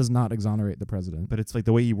said this does not exonerate the president. But it's like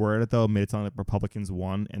the way he worded it, though, made it sound like Republicans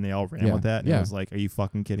won, and they all ran with that. And I was like, are you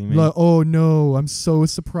fucking kidding me? Like, oh, no, I'm so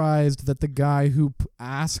surprised that the guy who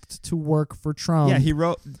asked to work for Trump... Yeah,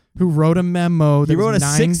 who wrote a memo... He wrote a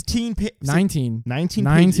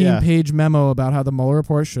 19-page memo about how the Mueller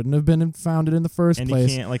report shouldn't have been founded in the first place. And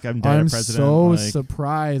he can't, indict a president. I'm so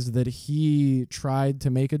surprised that he tried to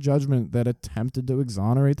make a judgment that attempted to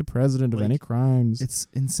exonerate the president of any crimes. It's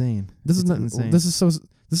insane. This is so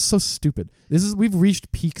stupid. We've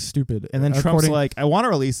reached peak stupid. And then Trump's like, I want to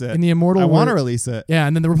release it. In the immortal I want to release it. Yeah,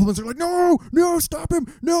 and then the Republicans are like, no, stop him,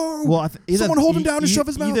 no. Well, someone hold him down and shove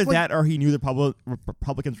his mouth. Either that or he knew the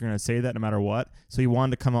Republicans were going to say that no matter what. So he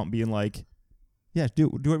wanted to come out and being like, yeah, do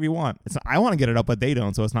whatever you want. I want to get it up, but they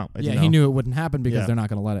don't, so it's not. He knew it wouldn't happen because they're not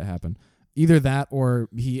going to let it happen. Either that or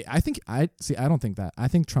I don't think that. I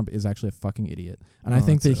think Trump is actually a fucking idiot. And I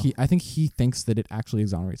think he thinks that it actually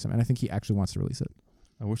exonerates him. And I think he actually wants to release it.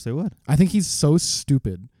 I wish they would. I think he's so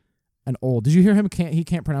stupid and old. Did you hear him? He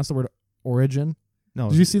can't pronounce the word origin.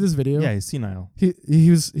 No. Did you see this video? Yeah, he's senile.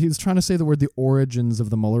 He was trying to say the word the origins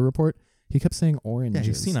of the Mueller report. He kept saying oranges. Yeah,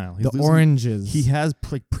 he's senile. The oranges. He has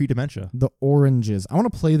pre-dementia. The oranges. I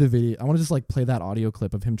want to play the video. I want to just play that audio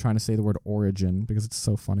clip of him trying to say the word origin because it's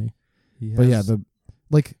so funny. But yeah,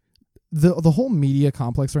 the whole media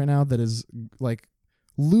complex right now that is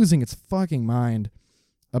losing its fucking mind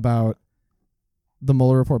about the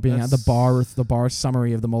Mueller report being the bar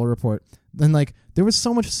summary of the Mueller report. Then there was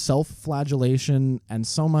so much self-flagellation and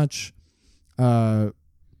so much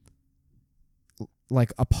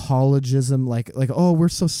apologism, oh, we're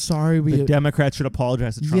so sorry. The Democrats should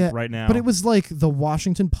apologize to Trump right now. But it was the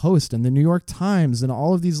Washington Post and the New York Times and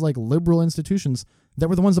all of these liberal institutions that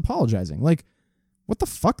were the ones apologizing. What the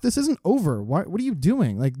fuck? This isn't over. What are you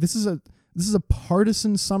doing? This is a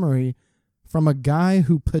partisan summary from a guy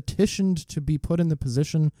who petitioned to be put in the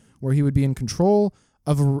position where he would be in control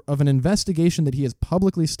of an investigation that he has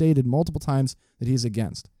publicly stated multiple times that he's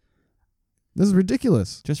against. This is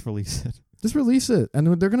ridiculous. Just release it. Just release it,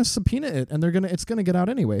 and they're gonna subpoena it, and it's gonna get out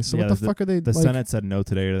anyway. So what the fuck are they? The Senate said no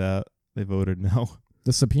today to that. They voted no.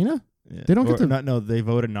 The subpoena? Yeah. They don't get to no. They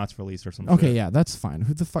voted not to release or something. Okay, yeah, that's fine.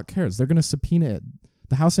 Who the fuck cares? They're gonna subpoena it.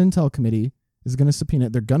 The House Intel Committee is gonna subpoena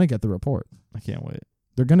it. They're gonna get the report. I can't wait.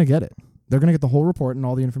 They're gonna get it. They're gonna get the whole report and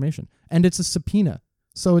all the information, and it's a subpoena,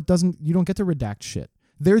 so you don't get to redact shit.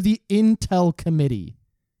 They're the Intel Committee.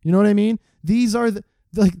 You know what I mean? These are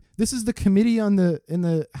this is the committee in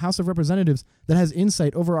the House of Representatives that has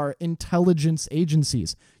insight over our intelligence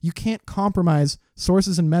agencies. You can't compromise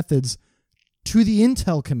sources and methods to the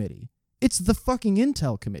Intel Committee. It's the fucking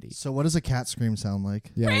Intel Committee. So what does a cat scream sound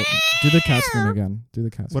like? Yeah, do the cat scream again. Do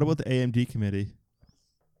the cat scream. What about the AMD committee?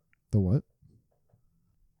 The what?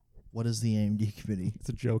 What is the AMD committee? It's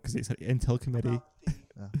a joke because they said Intel committee.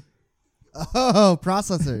 Oh,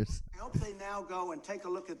 processors. I hope they now go and take a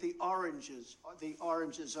look at the oranges of the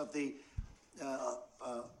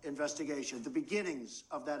investigation, the beginnings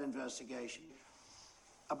of that investigation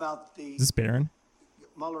about the Is this Barron?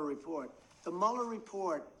 Mueller report. The Mueller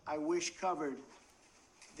report, I wish, covered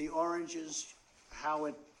the oranges, how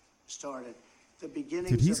it started, the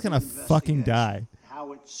beginnings. Dude, he's of gonna the fucking die.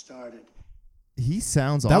 How it started. He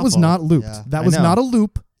sounds awful. That was not looped. Yeah. That was not a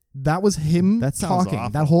loop. That was him That sounds talking.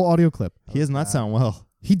 awful. That whole audio clip. He does not sound well.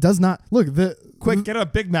 He does not. Look, Quick, get a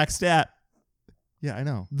Big Mac stat. Yeah, I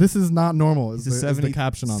know. this is not normal. He's Is the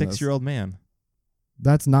caption on this. 6-year-old man.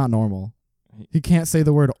 That's not normal. He can't say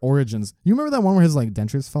the word origins. You remember that one where his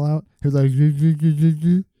dentures fell out? He was like,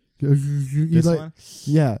 This one?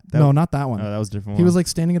 yeah, no, not that one. Oh, that was a different He one. was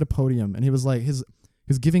standing at a podium and he was he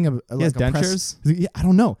was giving a He has a press. dentures? Yeah, I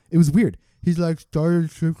don't know. It was weird. He's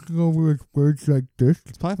started tripping over words like this.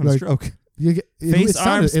 It's probably from a stroke. It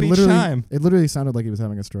arm, speech, literally, time. It literally sounded like he was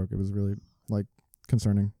having a stroke. It was really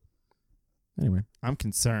concerning. Anyway, I'm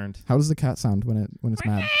concerned. how does the cat sound when it's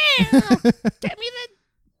mad? Get me the...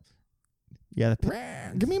 Yeah,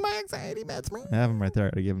 Give me my anxiety meds, man. I have him right there. I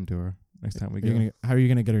gotta give him to her. next time we Are you go. gonna, how are you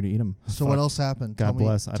gonna get her to eat them? So what else happened? God Tell me-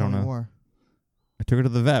 bless. I tell don't me know. More. I took her to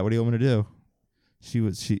the vet. What do you want me to do?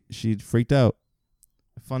 She freaked out.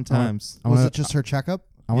 Fun times. Was it just her checkup?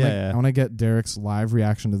 I want to. Yeah. I want to get Derek's live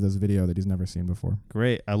reaction to this video that he's never seen before.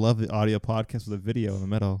 Great. I love the audio podcast with a video in the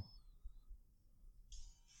middle.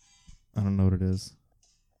 I don't know what it is.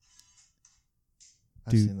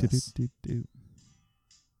 I've seen this. Do.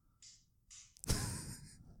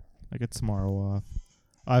 I get tomorrow off.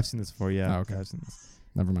 Oh, I've seen this before. Yeah. Oh, okay. I've seen this.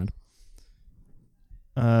 Never mind.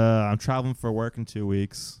 I'm traveling for work in 2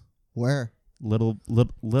 weeks. Where?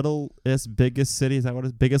 Littlest biggest city. Is that what it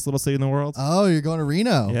is? Biggest little city in the world? Oh, you're going to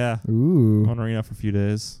Reno. Yeah. Ooh. Going to Reno for a few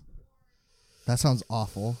days. That sounds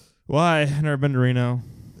awful. Why? I've never been to Reno.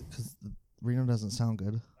 Because Reno doesn't sound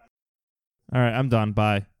good. All right. I'm done.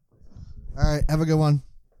 Bye. All right. Have a good one.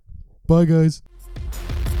 Bye, guys.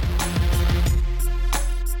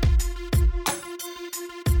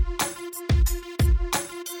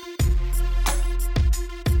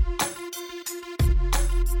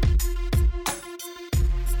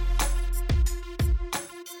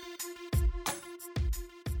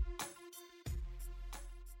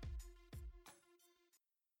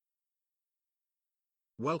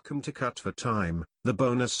 Welcome to Cut for Time, the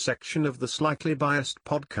bonus section of the Slightly Biased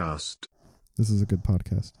podcast. This is a good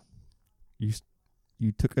podcast.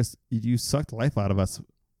 You took us. You sucked life out of us.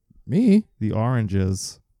 Me? The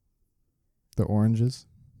oranges. The oranges?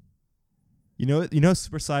 You know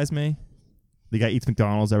Super Size Me? The guy eats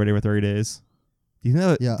McDonald's every day for 30 days. Do you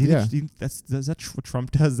know? Yeah. Do you Yeah. think is that what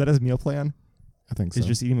Trump does? Is that his meal plan? I think so. Is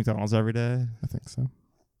just eating McDonald's every day? I think so.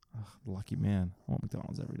 Ugh, lucky man. I want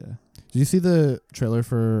McDonald's every day. Did you see the trailer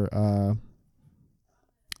for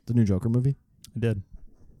the new Joker movie? I did.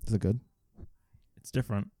 Is it good? It's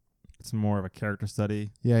different. It's more of a character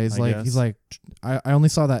study. Yeah, he's I like guess. I only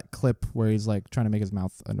saw that clip where he's like trying to make his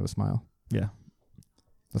mouth into a smile. Yeah.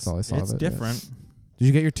 That's all I saw It's of it. different. Did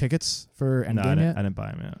you get your tickets for No, Endgame yet? I didn't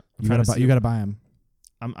buy them yet. You gotta buy them.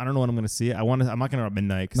 I don't know when I'm going to see it. I'm not going to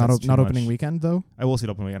midnight. 'Cause Not that's too not much. opening weekend though. I will see it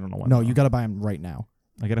opening weekend. I don't know when. No, though. you gotta buy them right now.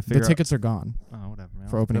 I got to figure The tickets are gone. out. Oh, whatever, man.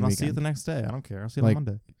 for opening Then I'll see it weekend. the next day. I don't care. I'll see it Like, on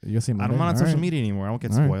Monday. You'll see Monday. I'm not on All social right. media anymore. I won't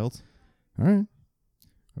get All right. spoiled. All right.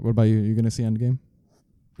 What about you? You gonna see Endgame?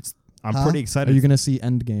 I'm Huh? pretty Are excited. you gonna see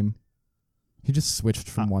Endgame? He just switched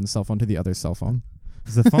from one cell phone to the other cell phone.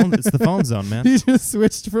 It's the phone. It's the phone zone, man. He just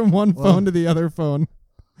switched from one Whoa. phone to the other phone.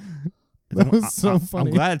 That was so funny.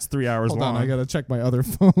 I'm glad it's 3 hours Hold long. on, I gotta check my other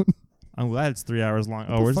phone. I'm glad it's 3 hours long. What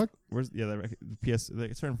Oh, the where's fuck? the PS?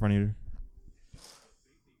 It's right in front of you.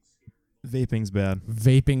 Vaping's bad.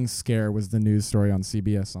 Vaping scare was the news story on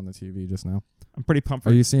CBS on the TV just now. I'm pretty pumped.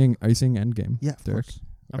 Are you seeing Endgame? Yeah, of Derek. course.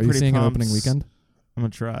 I'm Are you pretty seeing it pumped. opening weekend? I'm gonna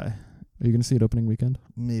try. Are you gonna see it opening weekend?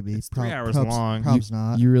 Maybe. It's 3 hours probs- long. Probs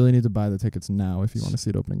not. You really need to buy the tickets now if you want to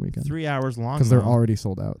see it opening weekend. 3 hours long. Because they're though. already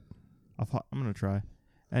sold out. I'm gonna try.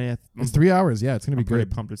 And yeah, It's 3 hours. Yeah, it's gonna be I'm pretty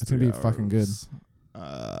good. pumped. It's gonna be fucking good.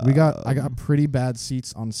 I I got pretty bad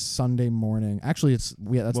seats on Sunday morning. Actually, that's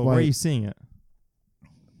Where why are you seeing it?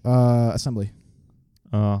 Assembly.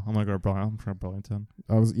 I'm gonna go to Burlington. I'm trying Burlington.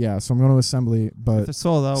 So I'm going to Assembly, If but it's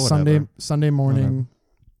sold out, whatever. Sunday morning,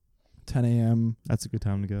 10 a.m. That's a good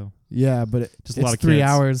time to go. Yeah, but Just a it's lot of 3 kids.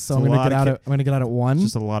 hours, so It's I'm a gonna lot get of out. ki- I'm gonna get out at 1,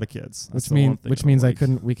 Just a lot of kids. That's which the one means thing which I means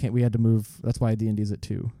like. we had to move. That's why D&D's at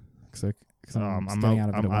 2. Cause I'm staying out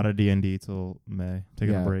of it at I'm 1. out of D&D till May.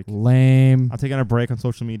 Taking a break. Lame. I'm taking a break on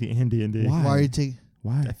social media and D&D. Why? Why are you taking?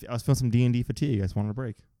 Why? I was feeling some D&D fatigue. I just wanted a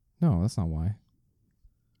break. No, that's not why.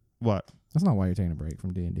 What? That's not why you're taking a break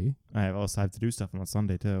from D&D. I also have to do stuff on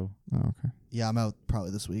Sunday too. Oh, okay. Yeah, I'm out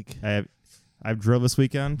probably this week. I've drove this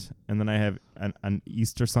weekend, and then I have an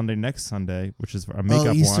Easter Sunday next Sunday, which is a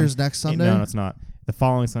makeup Easter's one. next Sunday? No, it's not. The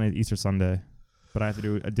following Sunday is Easter Sunday, but I have to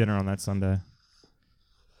do a dinner on that Sunday.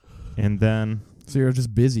 And then, So you're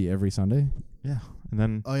just busy every Sunday? yeah, and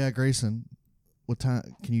then Oh, yeah, Grayson. What time?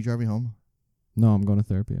 Can you drive me home? No, I'm going to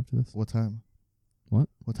therapy after this. What time? What?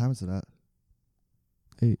 What time is it at?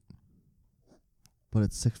 8. But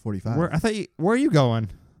it's 6:45. where are you going?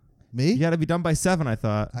 Me? You got to be done by 7, I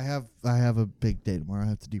thought. I have a big day tomorrow. I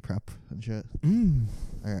have to do prep and shit.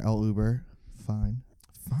 All right, I'll Uber. Fine.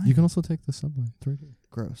 Fine. You can also take the subway. It's right here.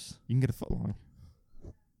 Gross. You can get a foot long.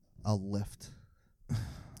 I'll lift.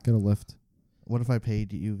 Get a lift. What if I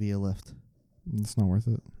paid you via Lyft? It's not worth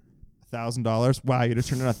it. $1,000. Wow, you just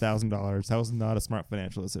turned in $1,000. That was not a smart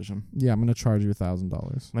financial decision. Yeah, I'm gonna charge you $1,000.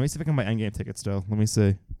 Let me see if I can buy Endgame tickets still. Let me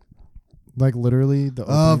see. Like literally the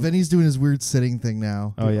Oh, opening, Vinny's doing his weird sitting thing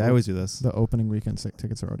now. Oh yeah, I always do this. the opening weekend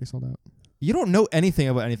tickets are already sold out. You don't know anything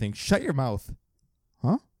about anything. Shut your mouth.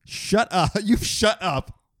 Huh? Shut up. You shut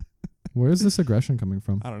up. Where is this aggression coming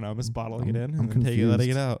from? I don't know. I'm just bottling I'm- it in I'm and then letting confused.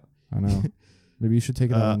 it out. I know. Maybe you should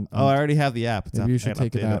take it out. I already have the app. Maybe you should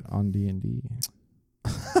take it out on D&D.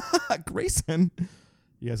 Grayson.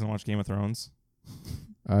 You guys want to watch Game of Thrones?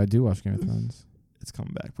 I do watch Game of Thrones. It's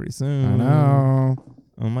coming back pretty soon. I know.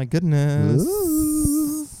 Oh my goodness.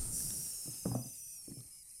 Ooh.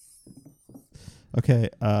 Okay,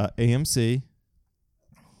 AMC.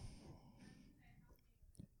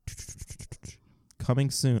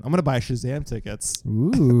 Coming soon. I'm gonna buy Shazam tickets.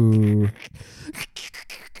 Ooh.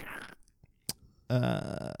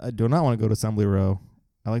 I do not want to go to Assembly Row.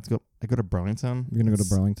 I go to Burlington. You're gonna go to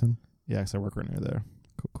Burlington? Yeah, because I work right near there.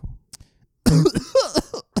 Cool.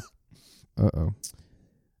 Uh-oh.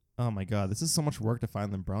 Oh my god, this is so much work to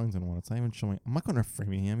find the Burlington one. It's not even showing. I'm not going to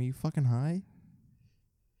Framingham. Are you fucking high?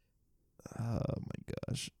 Oh my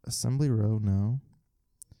gosh. Assembly Row, no.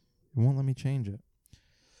 It won't let me change it.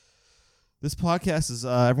 This podcast is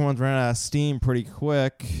everyone's running out of steam pretty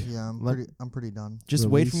quick. Yeah, I'm pretty done. Just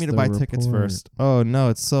wait for me to buy tickets first. Oh no,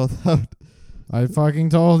 it's sold out. I fucking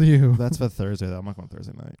told you. That's for Thursday though. I'm not going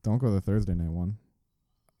Thursday night. Don't go to the Thursday night one.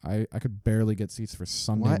 I could barely get seats for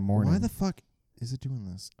Sunday morning. Why the fuck is it doing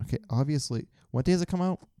this? Okay, obviously. What day does it come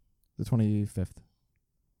out? The 25th.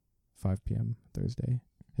 5 p.m. Thursday.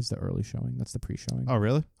 It's the early showing. That's the pre-showing. Oh,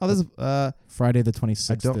 really? Oh, this is Friday the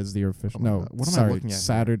 26th is the official. Oh my no, God. What am I sorry. looking at here?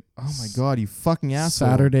 Saturday. Oh my god, you fucking asshole.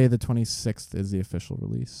 Saturday the 26th is the official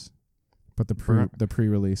release. But the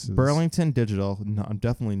pre-release is Burlington Digital. No, I'm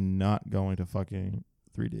definitely not going to fucking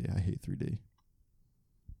 3D. I hate 3D.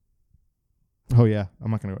 Oh yeah, I'm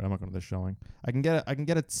not going to this showing. I can get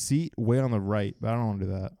a seat way on the right, but I don't want to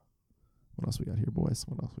do that. What else we got here, boys?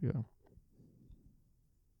 What else we got?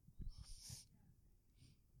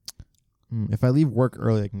 If I leave work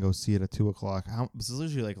early, I can go see it at 2:00. This is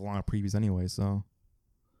usually like a long previews anyway, so.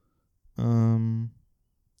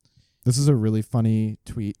 This is a really funny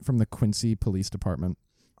tweet from the Quincy Police Department.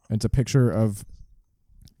 It's a picture of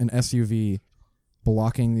an SUV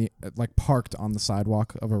blocking parked on the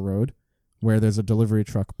sidewalk of a road where there's a delivery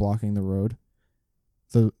truck blocking the road.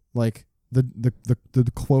 The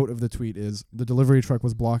quote of the tweet is, the delivery truck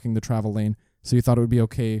was blocking the travel lane, so you thought it would be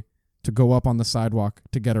okay to go up on the sidewalk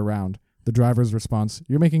to get around. The driver's response,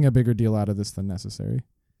 you're making a bigger deal out of this than necessary.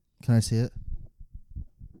 Can I see it?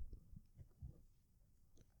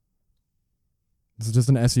 This is just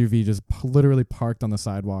an SUV just literally parked on the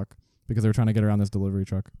sidewalk because they were trying to get around this delivery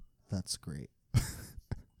truck. That's great.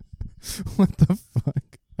 What the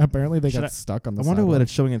fuck? Apparently they got stuck on the sidewalk. I wonder what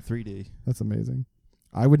it's showing in 3D. That's amazing.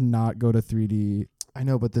 I would not go to 3D. I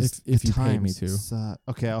know, but this if you pay me to.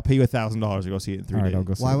 Okay, I'll pay you $1,000 to go see it in 3D. All right, I'll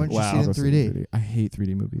go see Why it. wouldn't you see it in 3D? I hate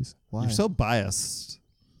 3D movies. Why? You're so biased.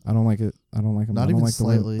 I don't like it. I don't like them. Not I don't even like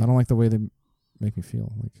slightly. I don't like the way they make me feel.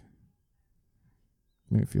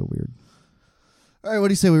 Make me feel weird. All right, what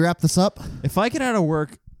do you say we wrap this up? If I get out of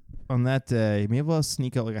work on that day, maybe I'll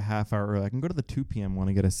sneak out like a half hour early. I can go to the 2 p.m. one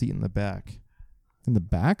and get a seat in the back. In the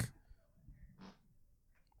back?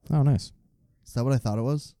 Oh, nice. Is that what I thought it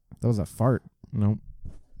was? That was a fart. Nope.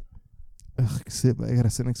 Ugh, I gotta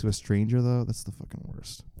sit next to a stranger though. That's the fucking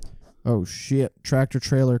worst. Oh shit! Tractor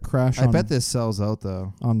trailer crash. I bet this sells out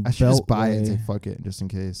though. On I should just buy it and Beltway. say fuck it just in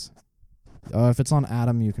case. If it's on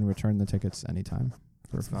Adam, you can return the tickets anytime.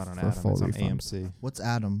 It's not on for a Adam. full It's on refund. AMC. What's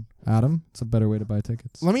Adam? Adam, it's a better way to buy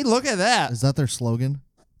tickets. Let me look at that. Is that their slogan?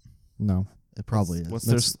 No, It probably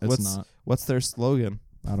is. it's not. What's their slogan?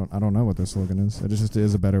 I don't know what their slogan is. It just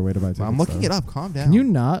is a better way to buy tickets. I'm looking though. it up. Calm down. Can you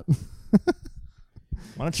not?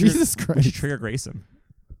 Why don't you Jesus We Christ! should trigger Grayson.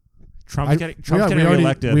 Trump's getting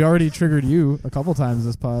reelected. We already triggered you a couple times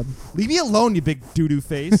this pod. Leave me alone, you big doo-doo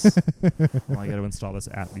face. Well, I got to install this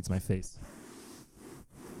app. Needs my face.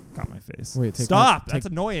 Got my face. Wait, stop. That's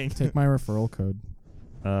annoying. Take my referral code.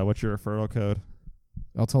 What's your referral code?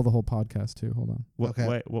 I'll tell the whole podcast too. Hold on. Okay.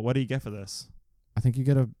 Wait, what do you get for this? I think you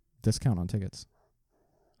get a discount on tickets.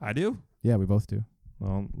 I do. Yeah, we both do.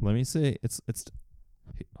 Well, let me see. It's.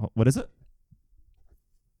 What is it?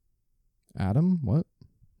 Adam, what?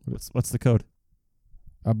 What's the code?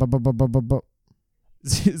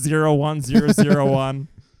 01001.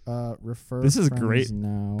 Refer. This is friends great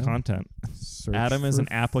now. Content. Search Adam is for an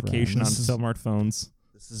application on friends. smartphones.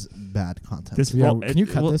 This is bad content. Can you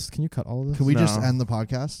cut this? Can you cut all of this? Can we just No. end the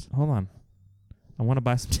podcast? Hold on. I want to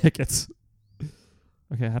buy some tickets.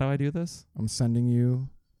 Okay, how do I do this? I'm sending you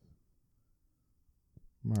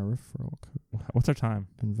my referral code. What's our time?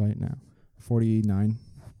 Invite now. 49.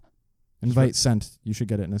 Invite sent. You should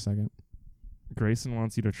get it in a second. Grayson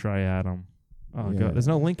wants you to try Adam. Oh, Yeah. God. There's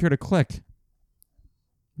no link here to click. What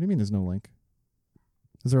do you mean there's no link?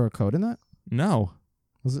 Is there a code in that? No.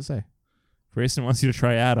 What does it say? Grayson wants you to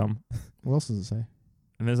try Adam. What else does it say?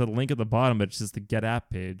 And there's a link at the bottom, but it's just the Get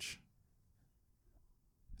App page.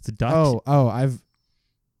 It's a duck.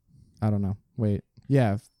 I don't know. Wait.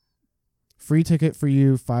 Yeah. Free ticket for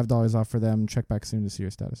you, $5 off for them. Check back soon to see your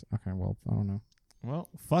status. Okay, well, I don't know. Well,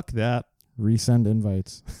 fuck that. Resend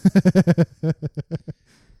invites.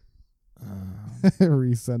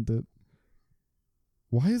 Resend it.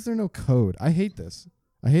 Why is there no code? I hate this.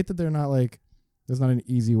 I hate that they're not like, there's not an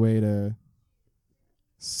easy way to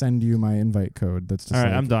send you my invite code. That's just all right.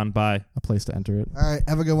 like I'm done. Bye. a place to enter it. All right,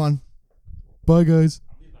 have a good one. Bye, guys.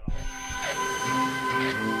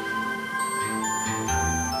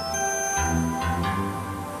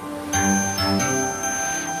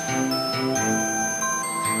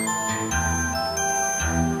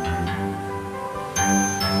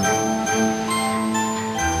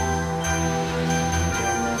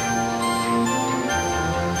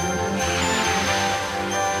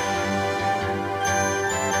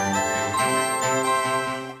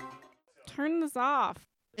 Turn this off.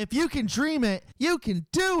 If you can dream it, you can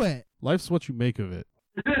do it. Life's what you make of it.